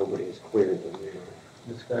 because nobody has cleared them.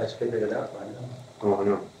 This guy's figured it out by now. Oh,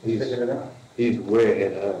 no. He's figured it out. He's way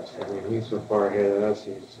ahead of us. I mean, he's so far ahead of us,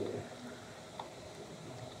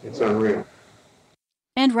 it's unreal.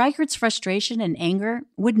 And Reichert's frustration and anger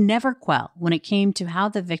would never quell when it came to how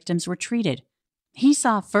the victims were treated. He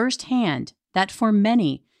saw firsthand that for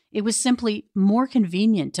many, it was simply more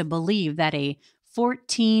convenient to believe that a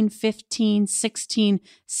 14, 15, 16,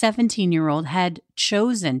 17-year-old had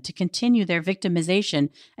chosen to continue their victimization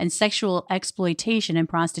and sexual exploitation and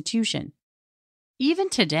prostitution. Even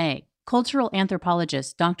today, cultural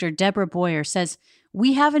anthropologist Dr. Deborah Boyer says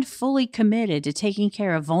we haven't fully committed to taking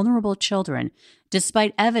care of vulnerable children,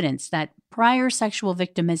 despite evidence that prior sexual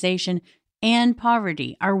victimization and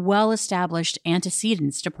poverty are well-established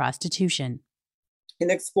antecedents to prostitution.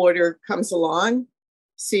 An exploiter comes along,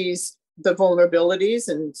 sees the vulnerabilities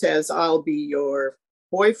and says, I'll be your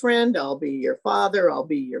boyfriend, I'll be your father, I'll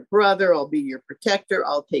be your brother, I'll be your protector,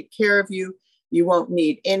 I'll take care of you. You won't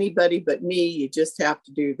need anybody but me. You just have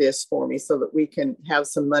to do this for me so that we can have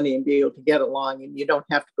some money and be able to get along, and you don't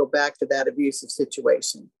have to go back to that abusive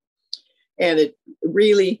situation. And it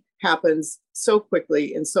really happens so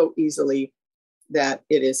quickly and so easily that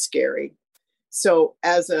it is scary. So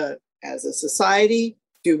as a society,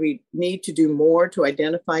 do we need to do more to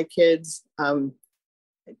identify kids?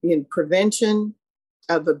 In prevention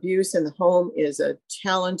of abuse in the home is a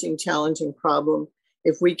challenging problem.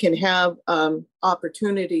 If we can have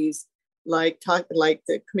opportunities like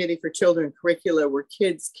the Committee for Children Curricula, where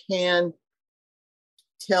kids can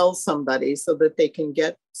tell somebody so that they can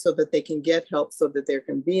get help, so that there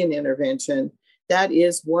can be an intervention, that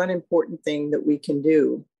is one important thing that we can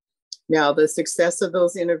do. Now, the success of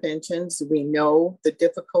those interventions, we know the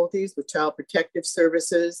difficulties with Child Protective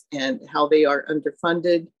Services and how they are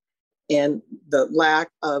underfunded and the lack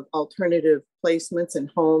of alternative placements in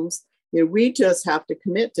homes. We just have to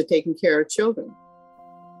commit to taking care of children.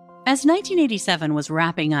 As 1987 was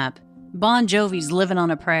wrapping up, Bon Jovi's Livin'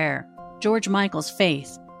 on a Prayer, George Michael's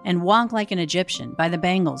Faith, and Walk Like an Egyptian by the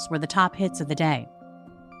Bangles were the top hits of the day.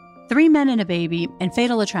 3 Men and a Baby and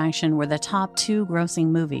Fatal Attraction were the top 2 grossing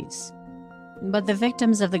movies. But the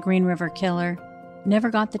victims of the Green River Killer never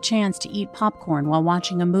got the chance to eat popcorn while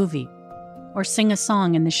watching a movie or sing a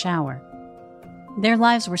song in the shower. Their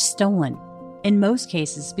lives were stolen, in most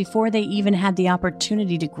cases before they even had the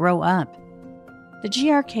opportunity to grow up. The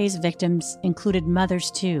GRK's victims included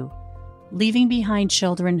mothers too, leaving behind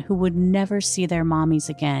children who would never see their mommies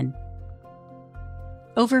again.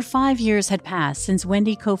 Over 5 years had passed since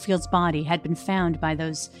Wendy Cofield's body had been found by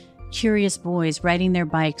those curious boys riding their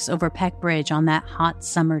bikes over Peck Bridge on that hot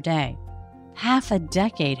summer day. Half a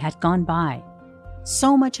decade had gone by.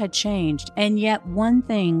 So much had changed, and yet one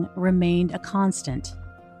thing remained a constant.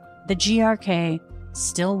 The GRK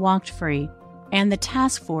still walked free, and the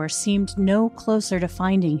task force seemed no closer to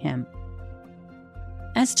finding him.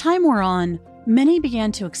 As time wore on, many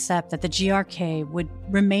began to accept that the GRK would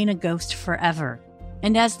remain a ghost forever.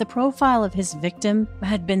 And as the profile of his victim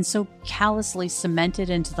had been so callously cemented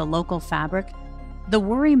into the local fabric, the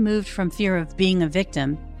worry moved from fear of being a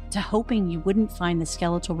victim to hoping you wouldn't find the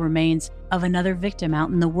skeletal remains of another victim out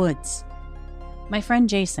in the woods. My friend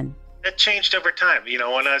Jason. It changed over time. When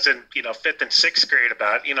I was in, 5th and 6th grade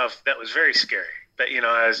that was very scary. But,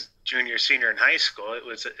 as junior, senior in high school, it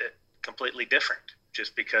was completely different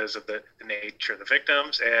just because of the nature of the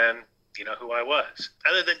victims and, who I was.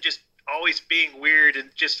 Other than just always being weird and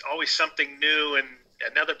just always something new and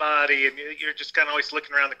another body, and you're just kind of always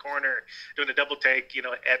looking around the corner doing a double take,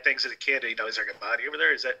 at things as a kid. Is there a body over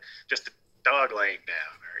there? Is that just a dog laying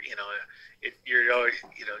down? Or, you're always,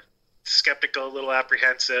 skeptical, a little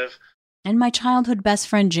apprehensive. And my childhood best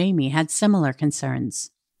friend Jamie had similar concerns.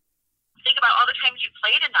 Think about all the times you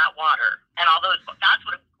played in that water and all those. That's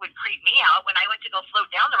what would creep me out. When I went to go float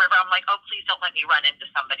down the river, I'm like, oh, please don't let me run into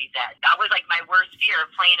somebody dead. That was like my worst fear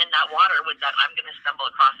of playing in that water, was that I'm going to stumble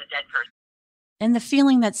across a dead person. And the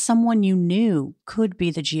feeling that someone you knew could be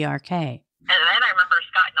the GRK. And then I remember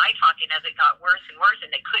Scott and I talking as it got worse and worse,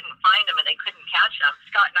 and they couldn't find him and they couldn't catch him.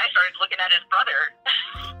 Scott and I started looking at his brother.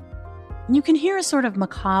 You can hear a sort of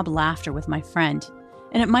macabre laughter with my friend,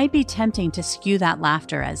 and it might be tempting to skew that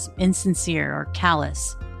laughter as insincere or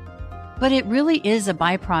callous. But it really is a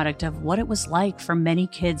byproduct of what it was like for many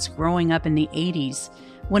kids growing up in the 80s,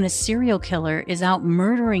 when a serial killer is out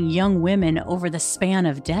murdering young women over the span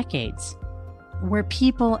of decades, where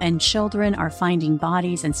people and children are finding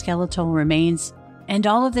bodies and skeletal remains, and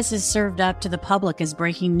all of this is served up to the public as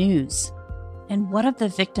breaking news. And what of the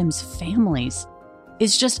victims' families?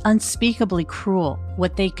 Is just unspeakably cruel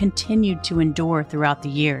what they continued to endure throughout the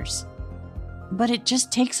years. But it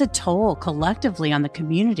just takes a toll collectively on the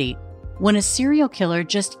community when a serial killer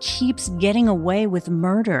just keeps getting away with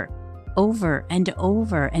murder over and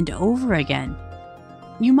over and over again.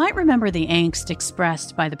 You might remember the angst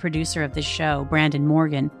expressed by the producer of this show, Brandon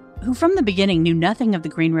Morgan, who from the beginning knew nothing of the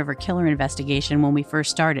Green River Killer investigation when we first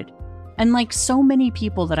started. And like so many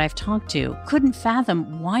people that I've talked to, couldn't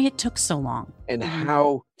fathom why it took so long. And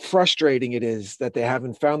how frustrating it is that they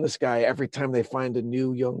haven't found this guy every time they find a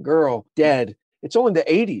new young girl dead. It's only the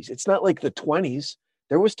 80s. It's not like the 20s.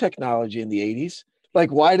 There was technology in the 80s.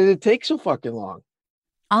 Like, why did it take so fucking long?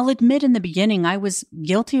 I'll admit in the beginning, I was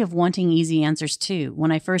guilty of wanting easy answers too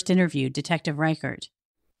when I first interviewed Detective Reichert.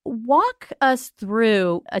 Walk us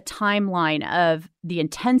through a timeline of the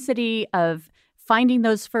intensity of finding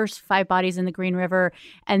those first 5 bodies in the Green River,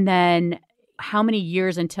 and then how many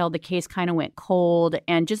years until the case kind of went cold,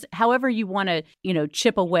 and just however you want to,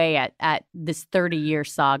 chip away at this 30-year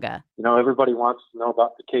saga. Everybody wants to know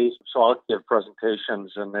about the case, so I'll give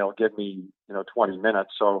presentations and they'll give me, 20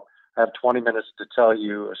 minutes. So I have 20 minutes to tell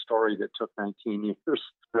you a story that took 19 years,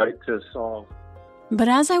 right, to solve. But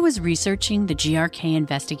as I was researching the GRK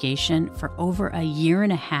investigation for over a year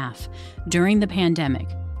and a half during the pandemic,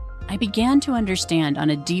 I began to understand on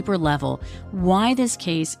a deeper level why this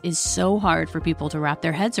case is so hard for people to wrap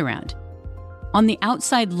their heads around. On the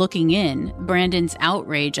outside looking in, Brandon's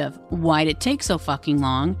outrage of why'd it take so fucking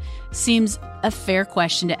long seems a fair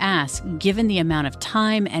question to ask given the amount of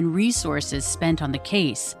time and resources spent on the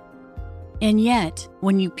case. And yet,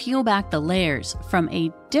 when you peel back the layers from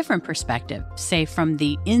a different perspective, say from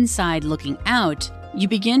the inside looking out, you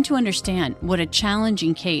begin to understand what a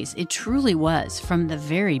challenging case it truly was from the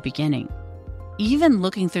very beginning. Even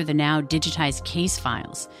looking through the now digitized case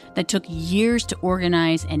files that took years to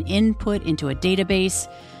organize and input into a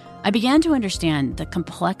database, I began to understand the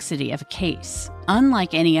complexity of a case,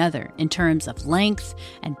 unlike any other in terms of length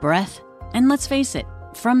and breadth. And let's face it,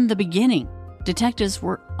 from the beginning, detectives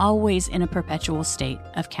were always in a perpetual state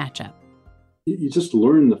of catch-up. You just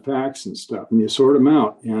learn the facts and stuff, and you sort them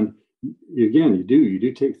out. And again, you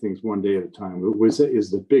do take things one day at a time. Is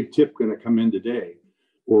the big tip going to come in today?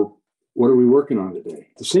 Or what are we working on today?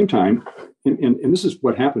 At the same time, and this is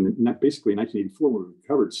what happened basically in 1984 when we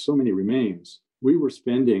recovered so many remains. We were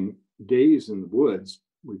spending days in the woods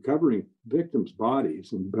recovering victims'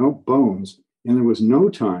 bodies and bones, and there was no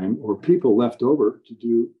time or people left over to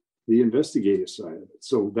do the investigative side of it.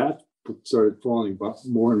 So that started falling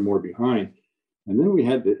more and more behind. And then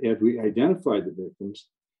as we identified the victims,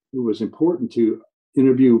 it was important to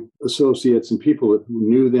interview associates and people who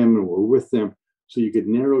knew them and were with them so you could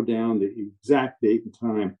narrow down the exact date and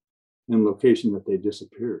time and location that they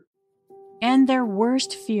disappeared. And their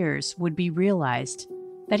worst fears would be realized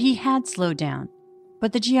that he had slowed down,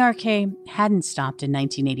 but the GRK hadn't stopped in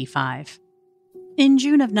 1985. In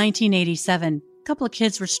June of 1987, a couple of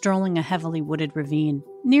kids were strolling a heavily wooded ravine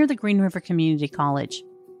near the Green River Community College.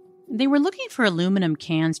 They were looking for aluminum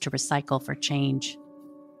cans to recycle for change.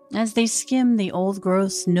 As they skimmed the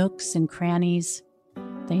old-growth nooks and crannies,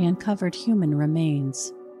 they uncovered human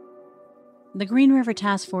remains. The Green River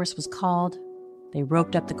Task Force was called. They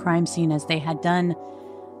roped up the crime scene as they had done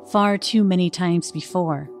far too many times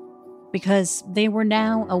before, because they were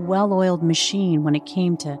now a well-oiled machine when it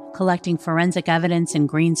came to collecting forensic evidence in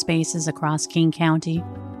green spaces across King County.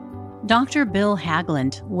 Dr. Bill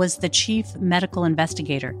Haglund was the chief medical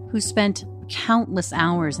investigator who spent countless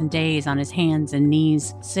hours and days on his hands and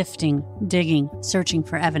knees, sifting, digging, searching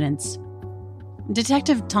for evidence.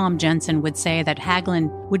 Detective Tom Jensen would say that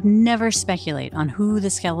Haglund would never speculate on who the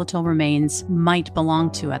skeletal remains might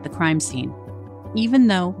belong to at the crime scene, even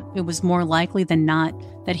though it was more likely than not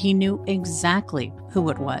that he knew exactly who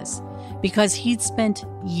it was, because he'd spent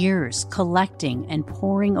years collecting and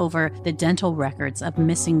poring over the dental records of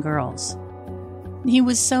missing girls. He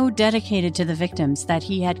was so dedicated to the victims that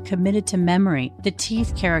he had committed to memory the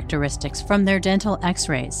teeth characteristics from their dental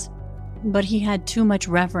x-rays. But he had too much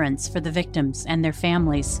reverence for the victims and their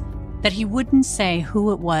families that he wouldn't say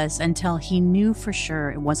who it was until he knew for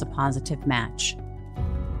sure it was a positive match.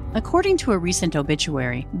 According to a recent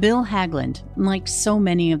obituary, Bill Haglund, like so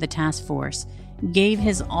many of the task force, gave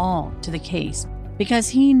his all to the case because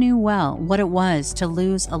he knew well what it was to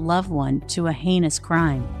lose a loved one to a heinous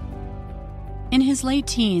crime. In his late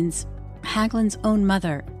teens, Haglund's own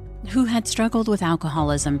mother, who had struggled with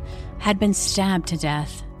alcoholism, had been stabbed to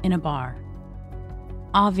death in a bar.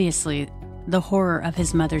 Obviously, the horror of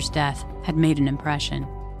his mother's death had made an impression.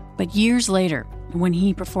 But years later, when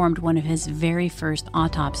he performed one of his very first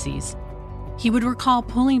autopsies, he would recall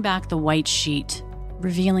pulling back the white sheet,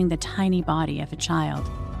 revealing the tiny body of a child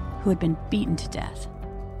who had been beaten to death.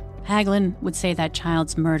 Haglund would say that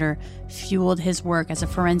child's murder fueled his work as a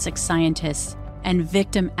forensic scientist and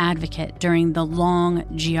victim advocate during the long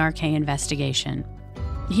GRK investigation.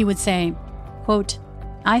 He would say, quote,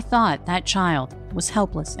 "I thought that child was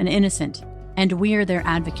helpless and innocent, and we're their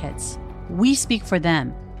advocates. We speak for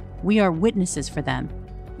them. We are witnesses for them,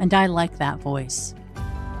 and I like that voice."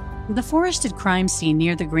 The forested crime scene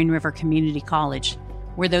near the Green River Community College,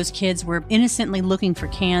 where those kids were innocently looking for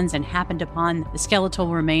cans and happened upon the skeletal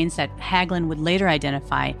remains that Haglund would later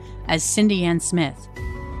identify as Cindy Ann Smith.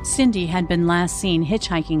 Cindy had been last seen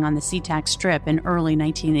hitchhiking on the SeaTac Strip in early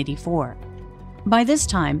 1984. By this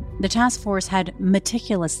time, the task force had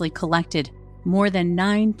meticulously collected more than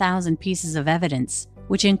 9,000 pieces of evidence,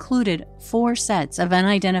 which included 4 sets of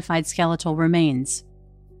unidentified skeletal remains.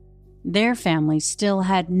 Their family still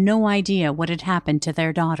had no idea what had happened to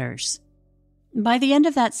their daughters. By the end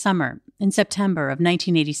of that summer, in September of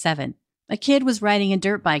 1987, a kid was riding a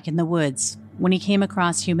dirt bike in the woods when he came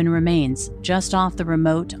across human remains just off the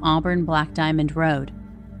remote Auburn Black Diamond Road.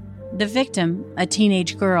 The victim, a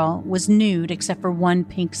teenage girl, was nude except for one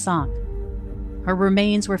pink sock. Her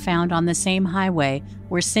remains were found on the same highway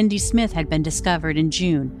where Cindy Smith had been discovered in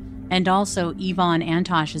June, and also Yvonne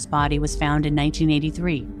Antosh's body was found in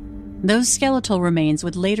 1983. Those skeletal remains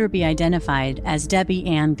would later be identified as Debbie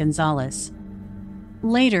Ann Gonzalez.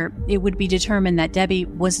 Later, it would be determined that Debbie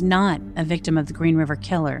was not a victim of the Green River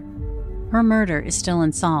Killer. Her murder is still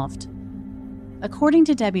unsolved. According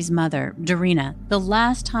to Debbie's mother, Dorina, the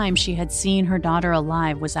last time she had seen her daughter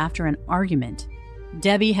alive was after an argument.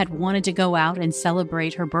 Debbie had wanted to go out and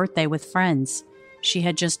celebrate her birthday with friends. She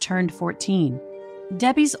had just turned 14.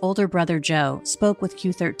 Debbie's older brother Joe spoke with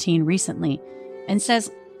Q13 recently and says,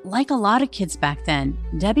 like a lot of kids back then,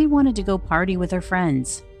 Debbie wanted to go party with her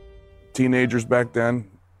friends. Teenagers back then,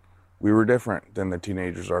 we were different than the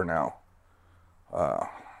teenagers are now. A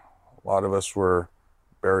lot of us were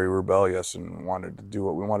very rebellious and wanted to do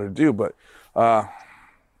what we wanted to do, but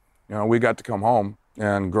we got to come home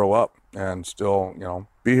and grow up and still,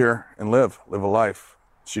 be here and live a life.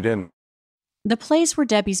 She didn't. The place where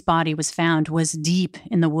Debbie's body was found was deep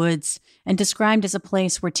in the woods and described as a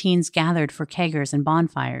place where teens gathered for keggers and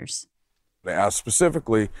bonfires. They asked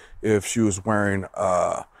specifically if she was wearing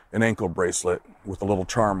an ankle bracelet with a little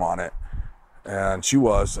charm on it, and she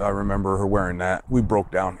was. I remember her wearing that. We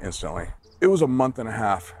broke down instantly. It was a month and a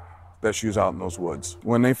half that she was out in those woods.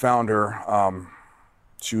 When they found her,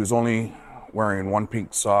 she was only wearing one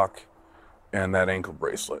pink sock and that ankle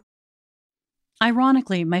bracelet.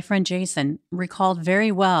 Ironically, my friend Jason recalled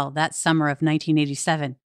very well that summer of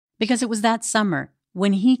 1987, because it was that summer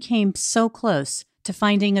when he came so close to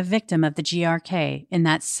finding a victim of the GRK in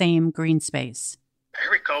that same green space.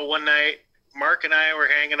 I recall one night, Mark and I were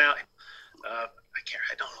hanging out. I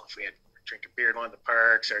don't know if we had drinking beer in one of the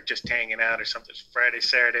parks or just hanging out or something. It was Friday,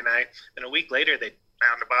 Saturday night. And a week later, they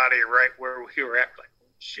found the body right where we were at. Like,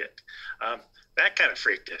 shit. That kind of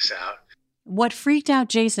freaked us out. What freaked out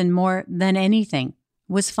Jason more than anything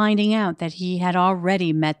was finding out that he had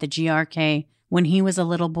already met the GRK when he was a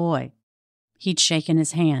little boy. He'd shaken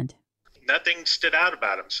his hand. Nothing stood out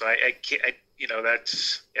about him, so I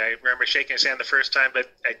remember shaking his hand the first time,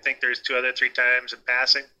 but I think there's 2 other 3 times in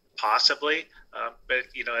passing, possibly. But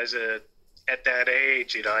at that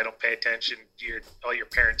age, I don't pay attention to all your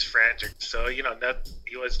parents' friends, so he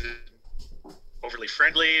wasn't overly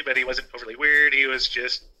friendly, but he wasn't overly weird. He was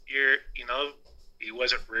just he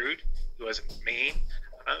wasn't rude, he wasn't mean.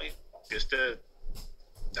 I mean, just a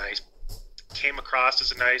nice. Came across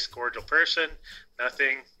as a nice, cordial person.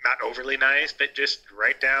 Nothing, not overly nice, but just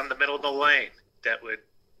right down the middle of the lane. That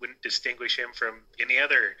wouldn't distinguish him from any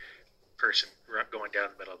other person going down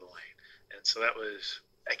the middle of the lane. And so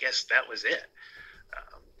I guess that was it.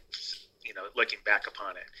 Looking back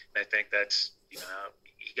upon it, and I think that's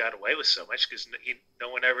he got away with so much because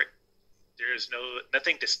there's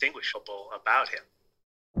nothing distinguishable about him.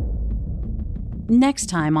 Next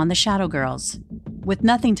time on The Shadow Girls, with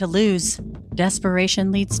nothing to lose,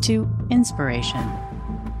 desperation leads to inspiration.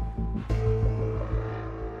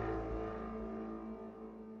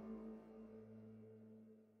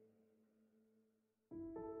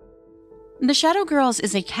 The Shadow Girls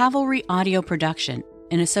is a Cavalry audio production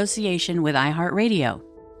in association with iHeartRadio.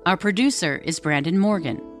 Our producer is Brandon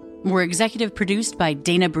Morgan. We're executive produced by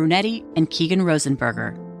Dana Brunetti and Keegan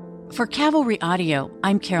Rosenberger. For Cavalry Audio,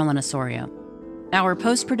 I'm Carolyn Osorio. Our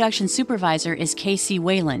post-production supervisor is Casey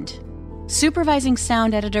Wayland. Supervising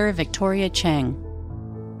sound editor, Victoria Cheng.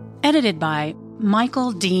 Edited by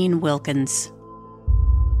Michael Dean Wilkins.